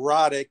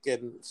neurotic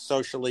and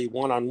socially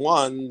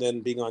one-on-one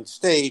than being on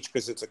stage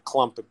because it's a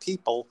clump of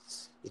people.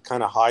 You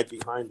kind of hide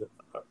behind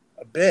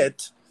a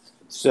bit.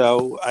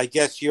 So I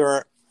guess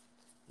your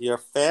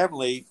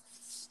family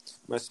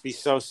must be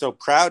so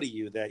proud of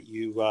you that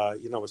you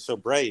were so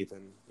brave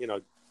and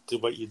do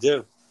what you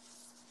do.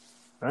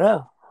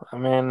 Yeah. I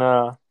mean,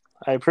 I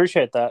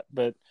appreciate that,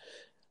 but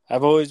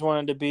I've always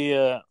wanted to be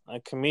a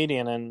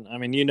comedian, and I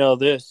mean,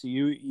 this.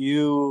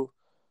 You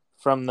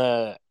from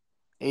the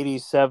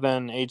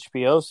 '87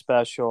 HBO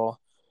special,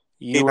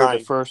 you were the 89.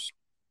 first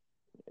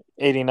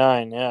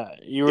 '89. Yeah,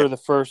 you Yeah. were the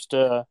first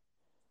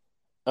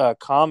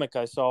comic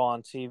I saw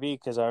on TV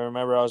because I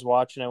remember I was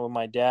watching it with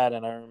my dad,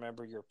 and I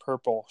remember your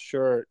purple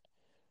shirt,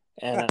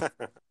 and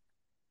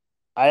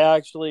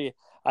I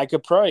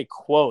could probably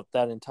quote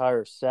that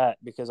entire set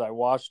because I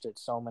watched it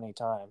so many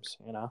times.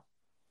 Yeah,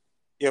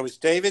 it was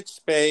David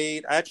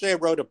Spade. Actually, I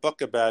wrote a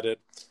book about it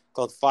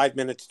called 5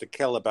 Minutes to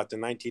Kill about the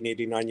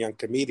 1989 Young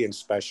Comedian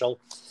special.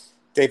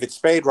 David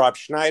Spade, Rob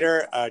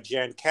Schneider,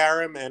 Jan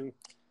Karam, and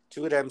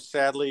two of them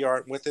sadly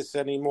aren't with us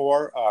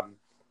anymore.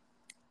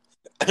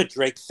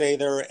 Drake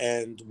Sather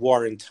and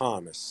Warren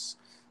Thomas.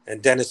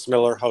 And Dennis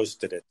Miller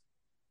hosted it.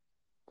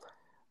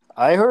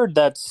 I heard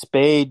that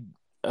Spade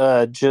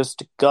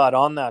just got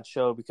on that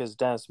show because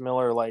Dennis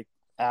Miller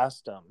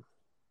asked him.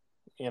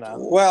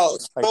 Well,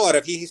 Like sort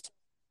of. He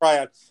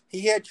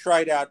had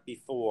tried out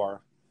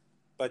before,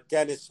 but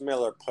Dennis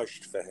Miller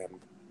pushed for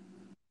him.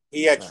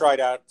 He had tried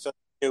out something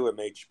new in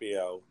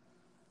HBO.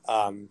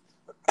 Um,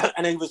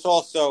 and he was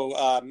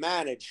also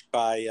managed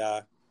by,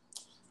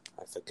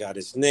 I forgot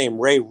his name,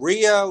 Ray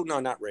Rio. No,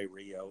 not Ray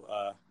Rio.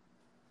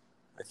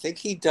 I think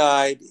he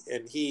died,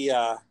 and he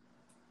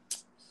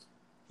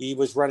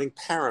was running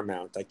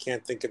Paramount. I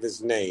can't think of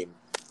his name.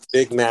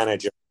 Big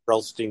manager,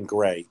 Earlstein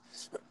Gray.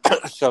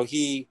 So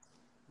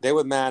they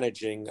were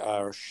managing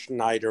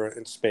Schneider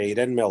and Spade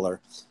and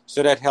Miller.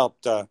 So that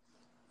helped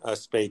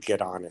Spade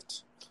get on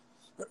it.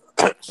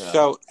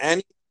 So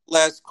any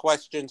last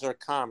questions or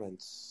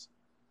comments?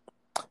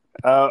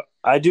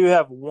 I do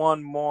have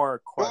one more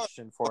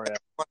question for you.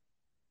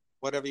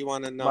 Whatever you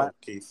want to My know,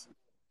 Keith.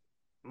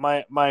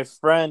 my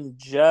friend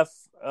Jeff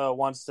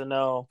wants to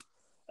know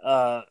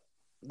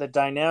the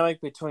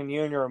dynamic between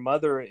you and your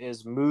mother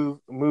is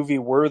movie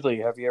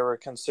worthy. Have you ever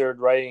considered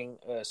writing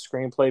a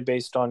screenplay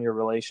based on your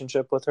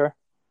relationship with her?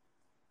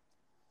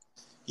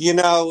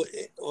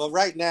 Well,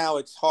 right now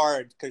it's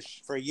hard because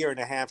for a year and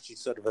a half she's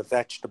sort of a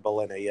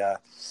vegetable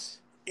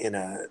in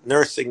a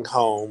nursing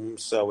home.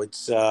 So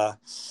it's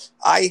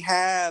I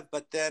have,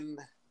 but then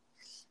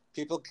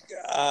people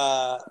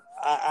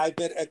I've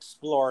been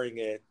exploring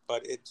it,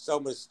 but it's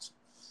almost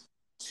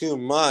too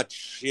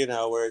much,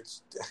 where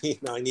it's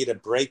I need a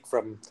break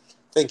from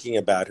thinking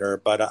about her.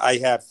 But I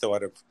have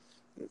thought of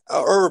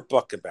or a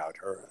book about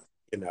her,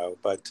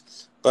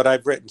 but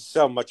I've written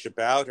so much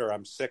about her.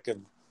 I'm sick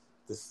of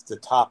the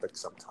topic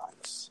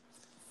sometimes.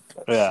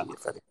 Let's Yeah. see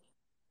if any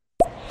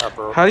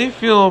upper. How do you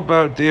feel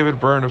about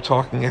David Byrne of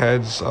Talking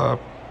Heads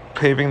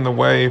paving the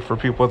way for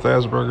people with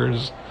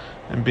Asperger's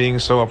and being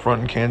so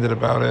upfront and candid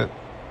about it?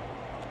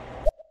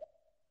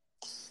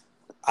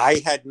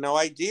 I had no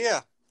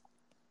idea.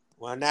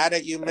 Well, now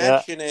that you Yeah.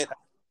 mention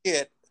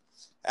it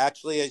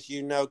actually, as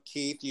you know,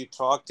 Keith, you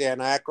talked. Dan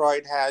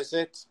Aykroyd has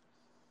it.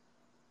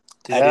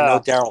 I didn't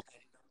know Yeah. Daryl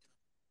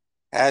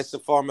has the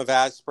form of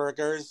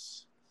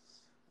Asperger's.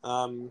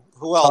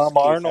 Who else, Tom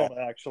Keith? Has? Arnold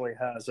actually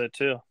has it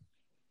too.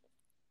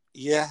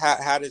 Yeah,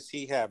 how does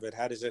he have it?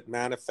 How does it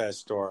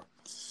manifest? Or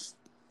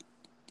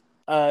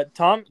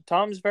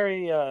Tom's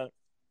very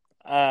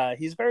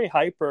he's very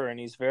hyper, and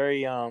he's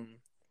very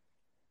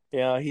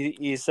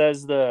he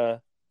says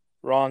the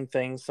wrong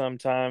things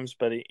sometimes,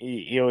 but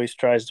he always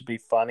tries to be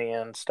funny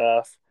and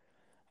stuff.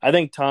 I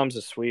think Tom's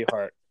a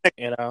sweetheart,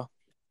 you know.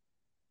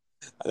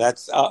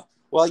 that's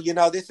well,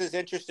 this is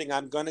interesting.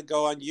 I'm going to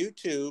go on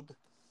YouTube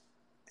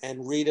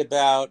and read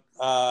about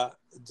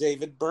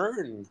David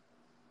Byrne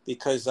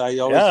because I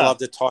always Yeah. love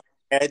to talk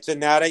heads. And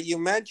now that you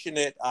mention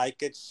it, I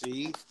could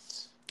see.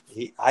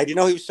 I didn't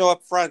know he was so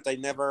upfront. I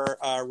never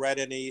read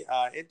any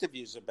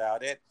interviews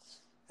about it.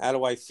 How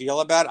do I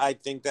feel about it? I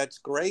think that's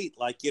great.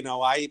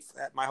 I've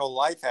my whole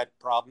life had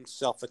problems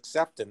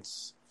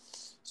self-acceptance.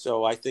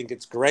 So I think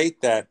it's great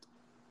that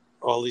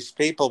all these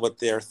people with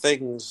their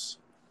things,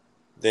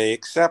 they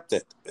accept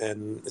it.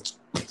 And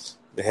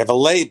they have a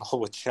label,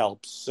 which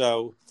helps.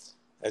 So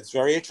it's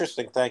very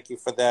interesting. Thank you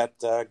for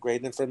that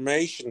great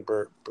information,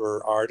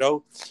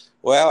 Berardo.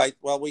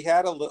 Well, we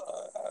had a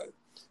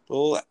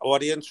little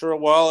audience for a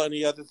while.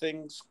 Any other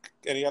things?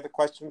 Any other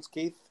questions,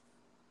 Keith?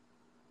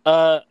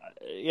 Uh,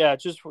 yeah,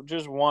 just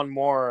one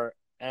more,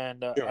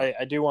 and Sure.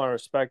 I do want to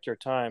respect your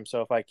time,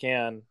 so if I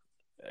can,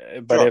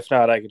 but Sure. if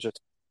not, I could just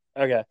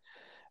okay.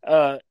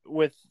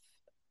 With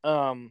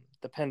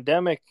the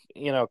pandemic,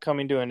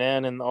 coming to an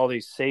end, and all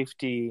these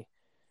safety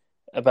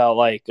about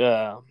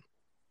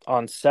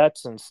on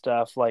sets and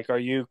stuff, are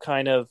you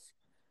kind of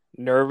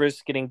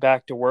nervous getting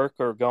back to work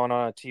or going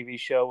on a TV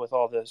show with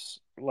all this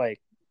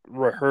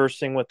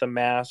rehearsing with the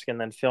mask and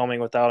then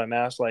filming without a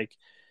mask?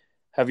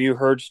 Have you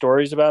heard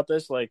stories about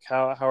this?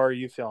 How are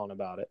you feeling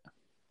about it?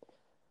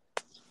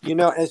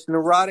 As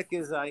neurotic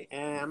as I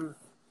am,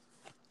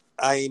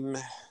 I'm.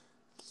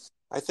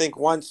 I think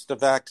once the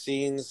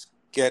vaccines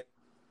get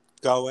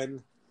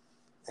going,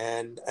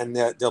 and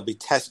they'll be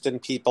testing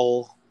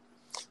people.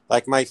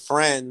 Like my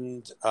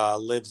friend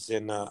lives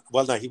in.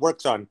 Well, no, he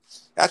works on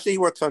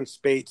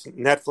Spade's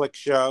Netflix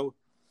show.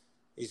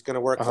 He's going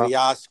to work for Uh-huh. the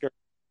Oscar.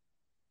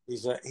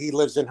 He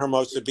lives in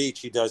Hermosa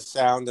Beach. He does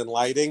sound and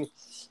lighting,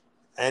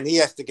 and he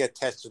has to get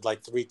tested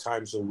like 3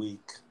 times a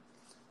week.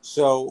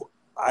 So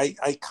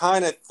I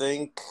kind of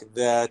think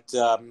that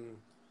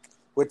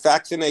with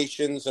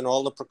vaccinations and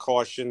all the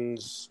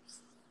precautions,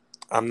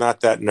 I'm not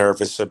that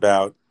nervous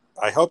about.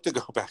 I hope to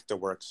go back to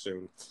work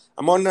soon.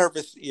 I'm more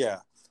nervous, yeah.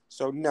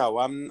 So no,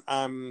 I'm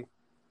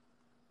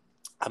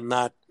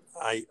not.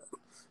 I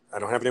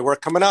don't have any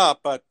work coming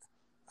up, but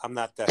I'm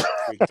not that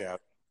freaked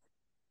out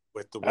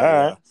with the All way.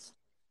 right.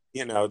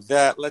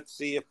 That. Let's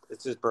see if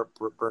it says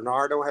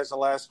Bernardo has the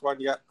last one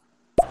yet.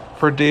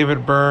 For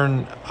David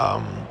Byrne,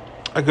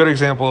 a good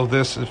example of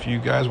this, if you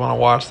guys want to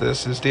watch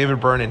this, is David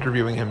Byrne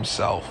interviewing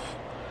himself.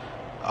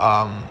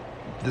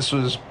 This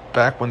was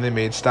back when they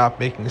made Stop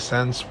Making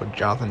Sense with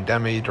Jonathan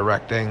Demme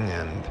directing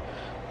and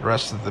the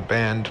rest of the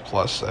band,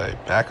 plus a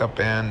backup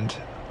band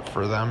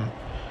for them.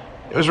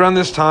 It was around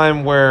this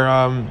time where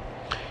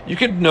you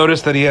could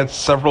notice that he had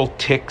several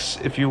tics,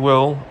 if you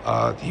will.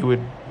 He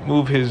would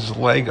move his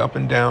leg up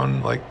and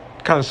down, like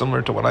kind of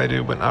similar to what I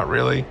do, but not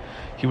really.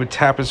 He would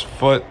tap his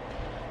foot,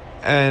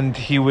 and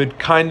he would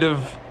kind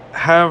of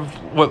have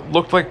what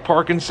looked like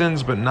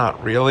Parkinson's, but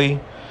not really.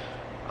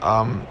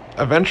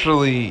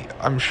 Eventually,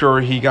 I'm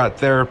sure he got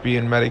therapy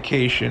and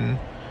medication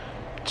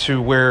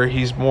to where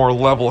he's more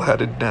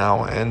level-headed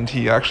now, and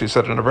he actually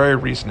said in a very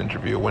recent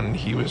interview when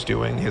he was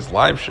doing his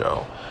live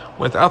show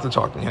without the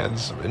talking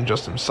heads and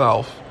just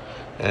himself,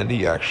 and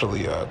he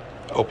actually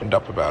opened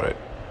up about it,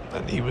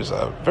 and he was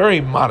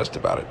very modest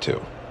about it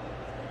too.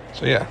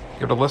 So yeah,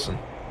 give it a listen.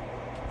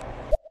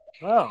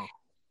 Oh,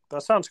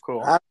 that sounds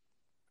cool.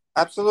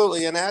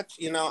 Absolutely, and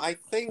I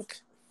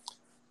think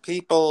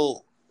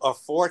people are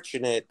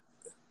fortunate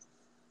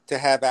to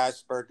have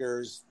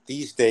Asperger's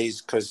these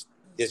days because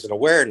there's an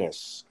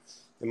awareness.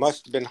 It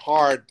must have been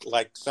hard,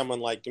 like someone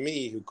like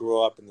me who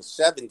grew up in the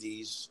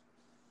 70s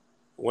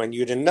when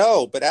you didn't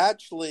know. But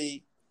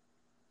actually,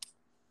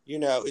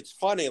 it's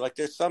funny. Like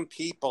there's some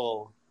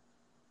people,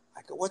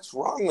 I go, what's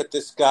wrong with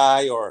this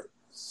guy? Or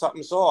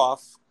something's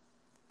off.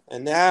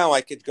 And now I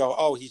could go,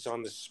 oh, he's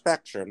on the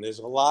spectrum. There's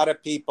a lot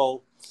of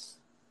people,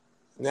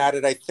 now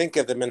that I think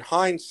of them in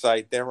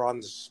hindsight, they're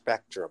on the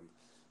spectrum.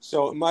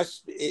 So it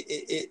must,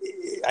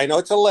 I know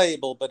it's a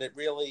label, but it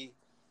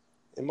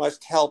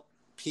must help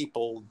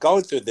people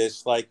go through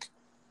this. Like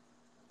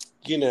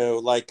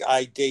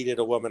I dated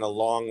a woman a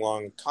long,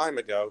 long time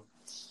ago,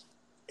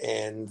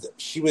 and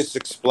she was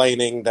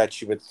explaining that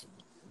she would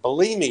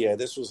bulimia.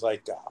 This was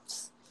like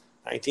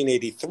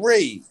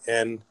 1983,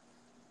 and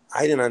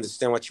I didn't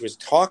understand what she was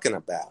talking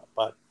about.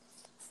 But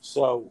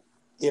so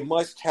it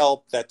must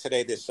help that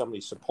today there's so many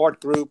support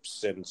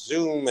groups and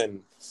Zoom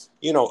and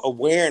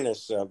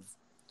awareness of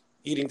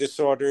eating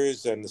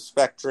disorders and the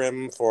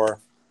spectrum for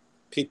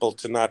people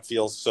to not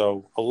feel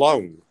so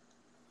alone.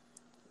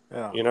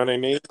 Yeah. You know what I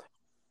mean?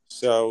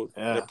 So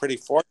they're Yeah. pretty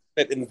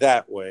fortunate in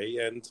that way,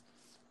 and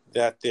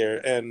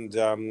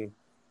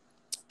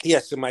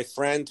so my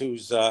friend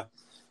whose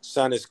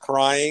son is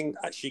crying,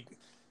 she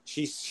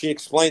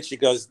explained. She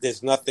goes,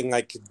 "There's nothing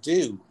I could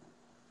do."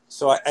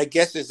 So I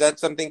guess, is that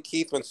something,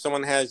 Keith? When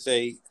someone has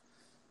an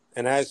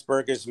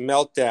Asperger's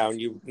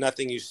meltdown,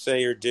 nothing you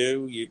say or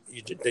do,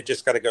 they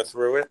just got to go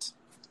through it.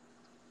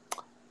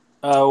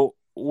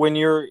 When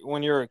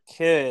you're a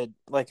kid,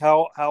 like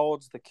how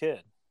old's the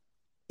kid?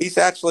 He's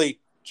actually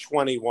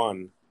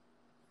 21,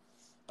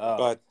 Oh,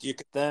 but you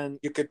then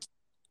could.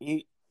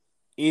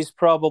 he's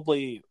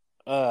probably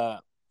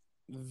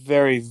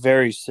very,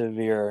 very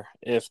severe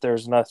if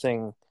there's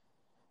nothing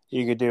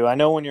you could do. I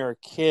know when you're a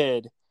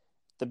kid,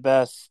 the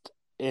best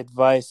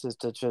advice is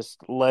to just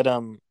let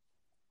him,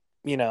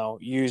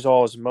 use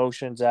all his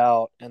emotions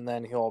out, and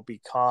then he'll be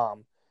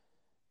calm.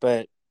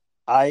 But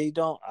I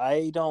don't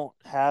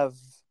have,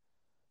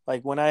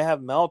 like, when I have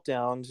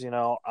meltdowns,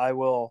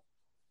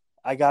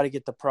 I got to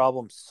get the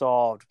problem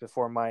solved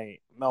before my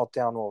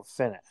meltdown will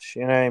finish.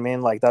 You know what I mean?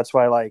 Like that's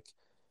why, like,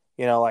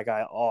 like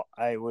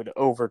I would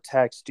over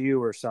text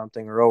you or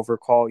something, or over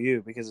call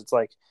you, because it's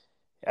like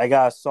I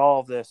gotta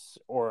solve this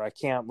or I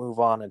can't move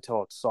on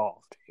until it's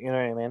solved. You know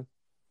what I mean?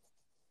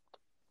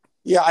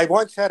 Yeah, I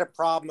once had a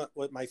problem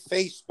with my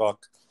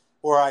Facebook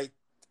where I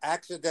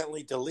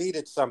accidentally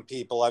deleted some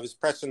people. I was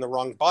pressing the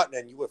wrong button,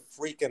 and you were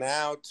freaking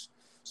out.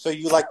 So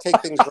you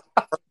take things.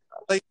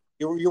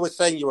 You were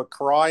saying you were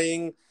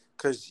crying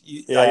because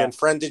I Yeah,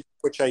 unfriended you,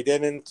 which I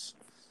didn't.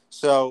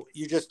 So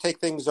you just take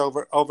things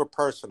over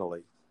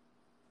personally.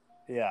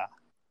 yeah,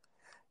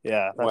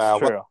 yeah. That's Wow.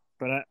 true.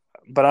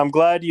 But I'm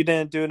glad you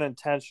didn't do it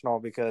intentional,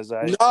 because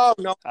No,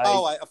 no, I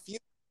no. A few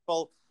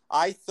people,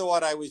 I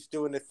thought I was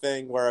doing a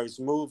thing where I was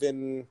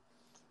moving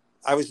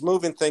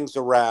things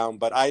around,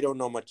 but I don't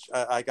know much.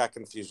 I got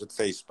confused with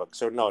Facebook.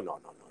 So no, no,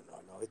 no, no,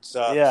 no, no. It's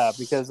yeah,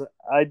 because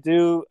I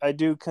do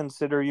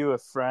consider you a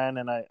friend,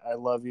 and I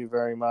love you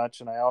very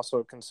much, and I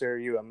also consider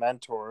you a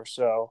mentor.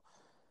 So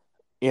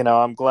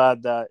I'm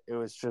glad that it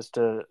was just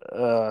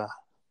a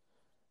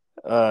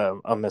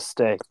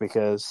mistake,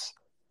 because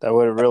that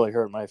would have really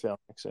hurt my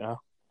feelings.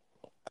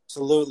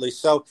 absolutely.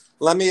 So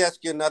let me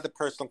ask you another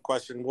personal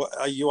question.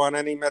 Are you on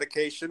any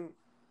medication?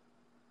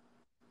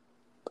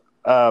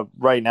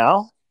 Right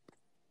now,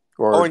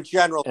 Oh, or in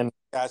general, in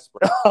Casper.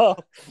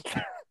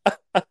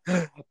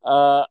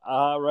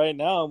 Right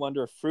now I'm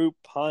under fruit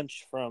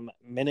punch from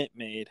Minute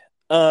Maid.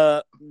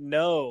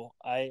 No,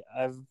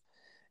 I've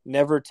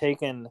never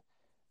taken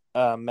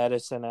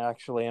medicine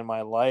actually in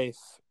my life.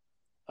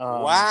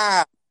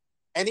 Wow.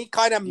 Any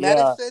kind of Yeah.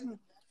 medicine?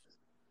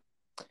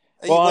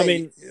 Well, I Wait.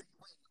 mean,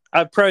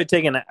 I've probably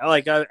taken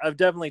like I've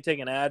definitely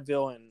taken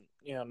Advil and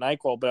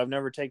Nyquil, but I've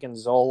never taken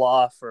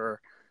Zoloft or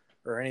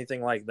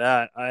anything like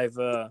that. I've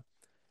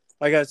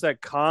like I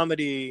said,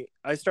 comedy.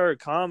 I started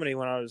comedy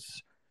when I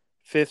was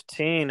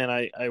 15, and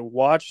I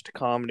watched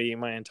comedy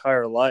my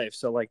entire life.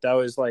 So like that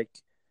was like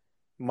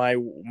my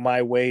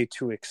way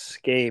to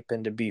escape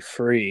and to be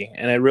free,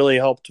 and it really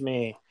helped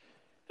me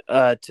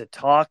to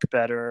talk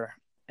better.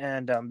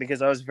 And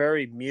because I was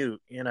very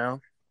mute,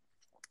 and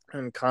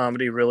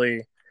comedy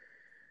really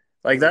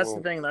like that's the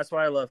Mm. thing. That's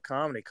why I love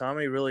comedy.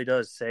 Comedy really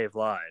does save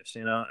lives,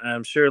 And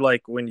I'm sure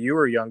like when you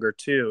were younger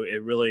too,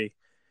 it really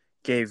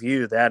gave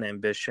you that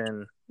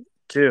ambition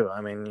too.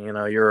 I mean,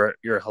 you're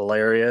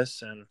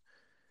hilarious and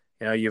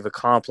you've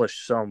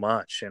accomplished so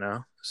much,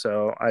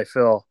 So I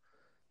feel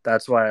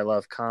that's why I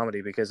love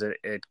comedy because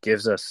it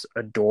gives us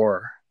a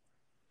door.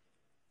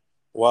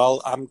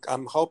 Well,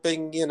 I'm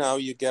hoping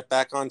you get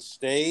back on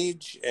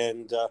stage,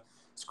 and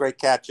it's great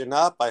catching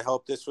up. I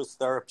hope this was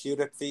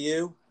therapeutic for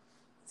you.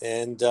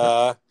 And It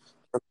was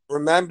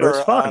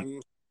remember,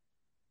 fun.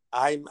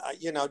 I'm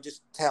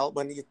just tell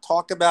when you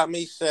talk about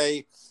me,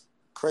 say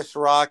Chris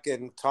Rock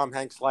and Tom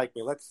Hanks like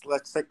me. Let's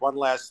take one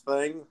last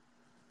thing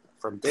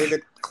from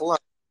David Clun.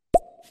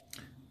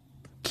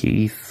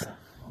 Keith,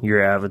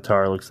 your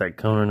avatar looks like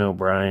Conan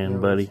O'Brien,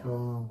 buddy.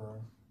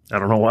 I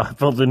don't know why I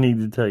felt the need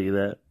to tell you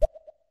that.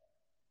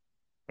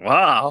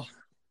 Wow.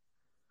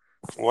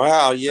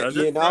 Wow, Does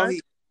it, Fred?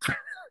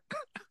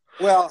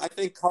 well, I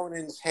think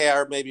Conan's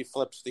hair maybe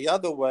flips the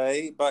other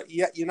way, but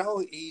yeah, yeah,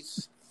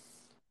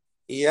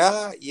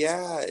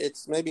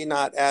 it's maybe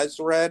not as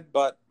red,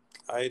 but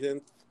I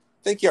didn't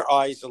think your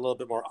eyes a little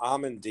bit more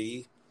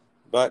almondy,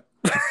 but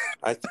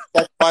I think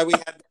that's why we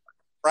had the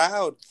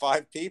crowd,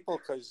 5 people,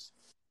 because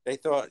they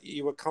thought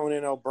you were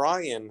Conan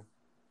O'Brien.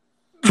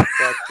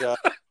 But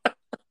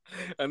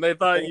And they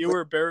thought you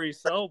were Barry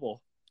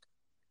Sobel.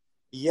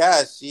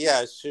 yes,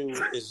 who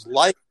is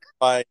liked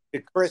by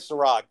Chris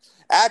Rock.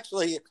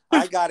 Actually,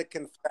 I got to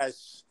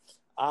confess,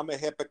 I'm a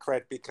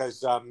hypocrite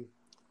because when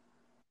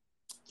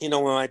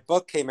my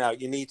book came out,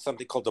 you need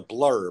something called a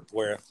blurb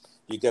where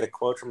you get a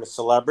quote from a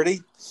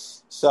celebrity.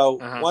 So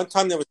one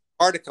time there was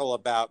an article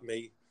about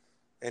me,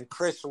 and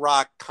Chris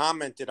Rock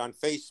commented on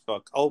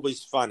Facebook,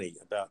 always funny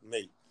about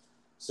me.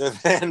 So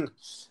then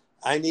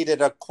I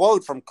needed a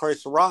quote from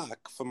Chris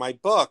Rock for my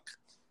book,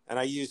 and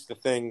I used the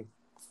thing.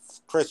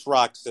 Chris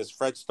Rock says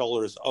Fred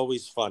Stoller is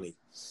always funny.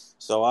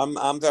 So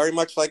I'm very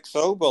much like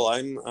Sobel.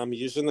 I'm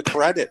using the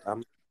credit.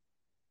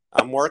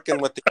 I'm working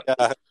with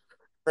the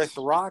Chris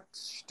Rock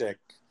shtick.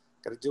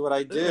 Got to do what I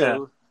Yeah.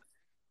 do.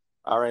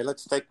 All right,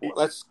 let's have him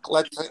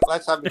close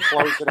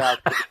it out.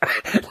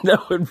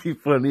 That would be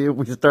funny if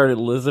we started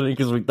listening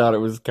because we thought it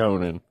was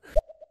Conan.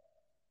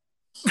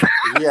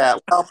 Yeah,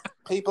 well,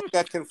 people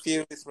get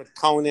confused with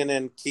Conan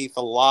and Keith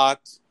a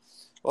lot.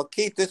 Well,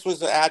 Keith, this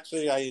was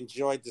actually I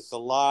enjoyed this a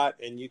lot,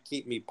 and you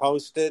keep me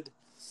posted.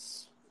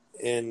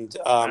 And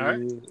All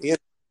right.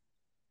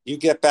 you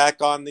get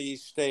back on the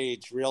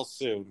stage real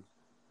soon.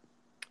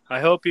 I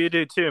hope you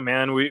do too,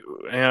 man.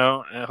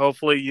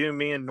 Hopefully you,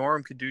 me, and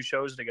Norm could do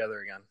shows together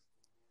again.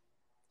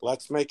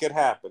 Let's make it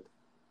happen.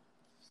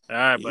 All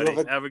right, buddy.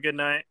 Have a good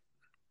night.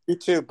 You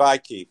too. Bye,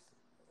 Keith.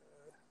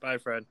 Bye,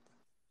 Fred.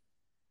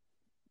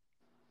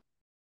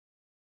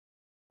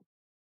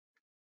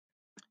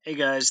 Hey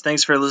guys,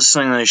 thanks for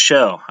listening to the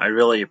show. I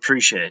really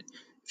appreciate it.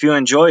 If you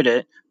enjoyed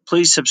it,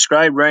 please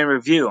subscribe, rate, and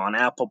review on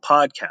Apple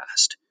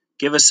Podcast.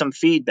 Give us some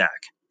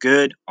feedback.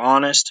 Good,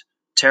 honest,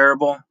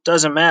 terrible,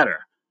 doesn't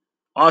matter.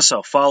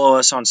 Also, follow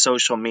us on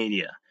social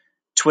media.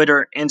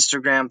 Twitter,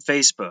 Instagram,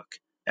 Facebook,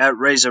 at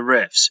Razor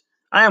Riffs.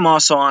 I am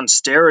also on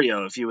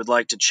Stereo if you would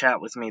like to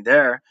chat with me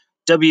there.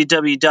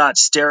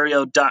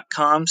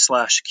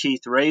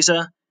 www.stereo.com/Keith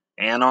Reza,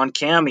 and on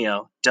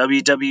Cameo,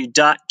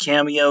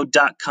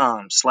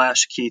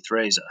 www.cameo.com/Keith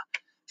Reza.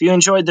 If you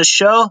enjoyed the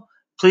show,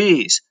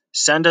 please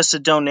send us a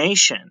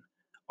donation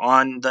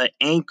on the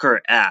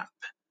Anchor app.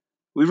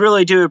 We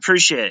really do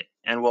appreciate it,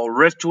 and we'll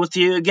riff with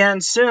you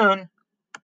again soon.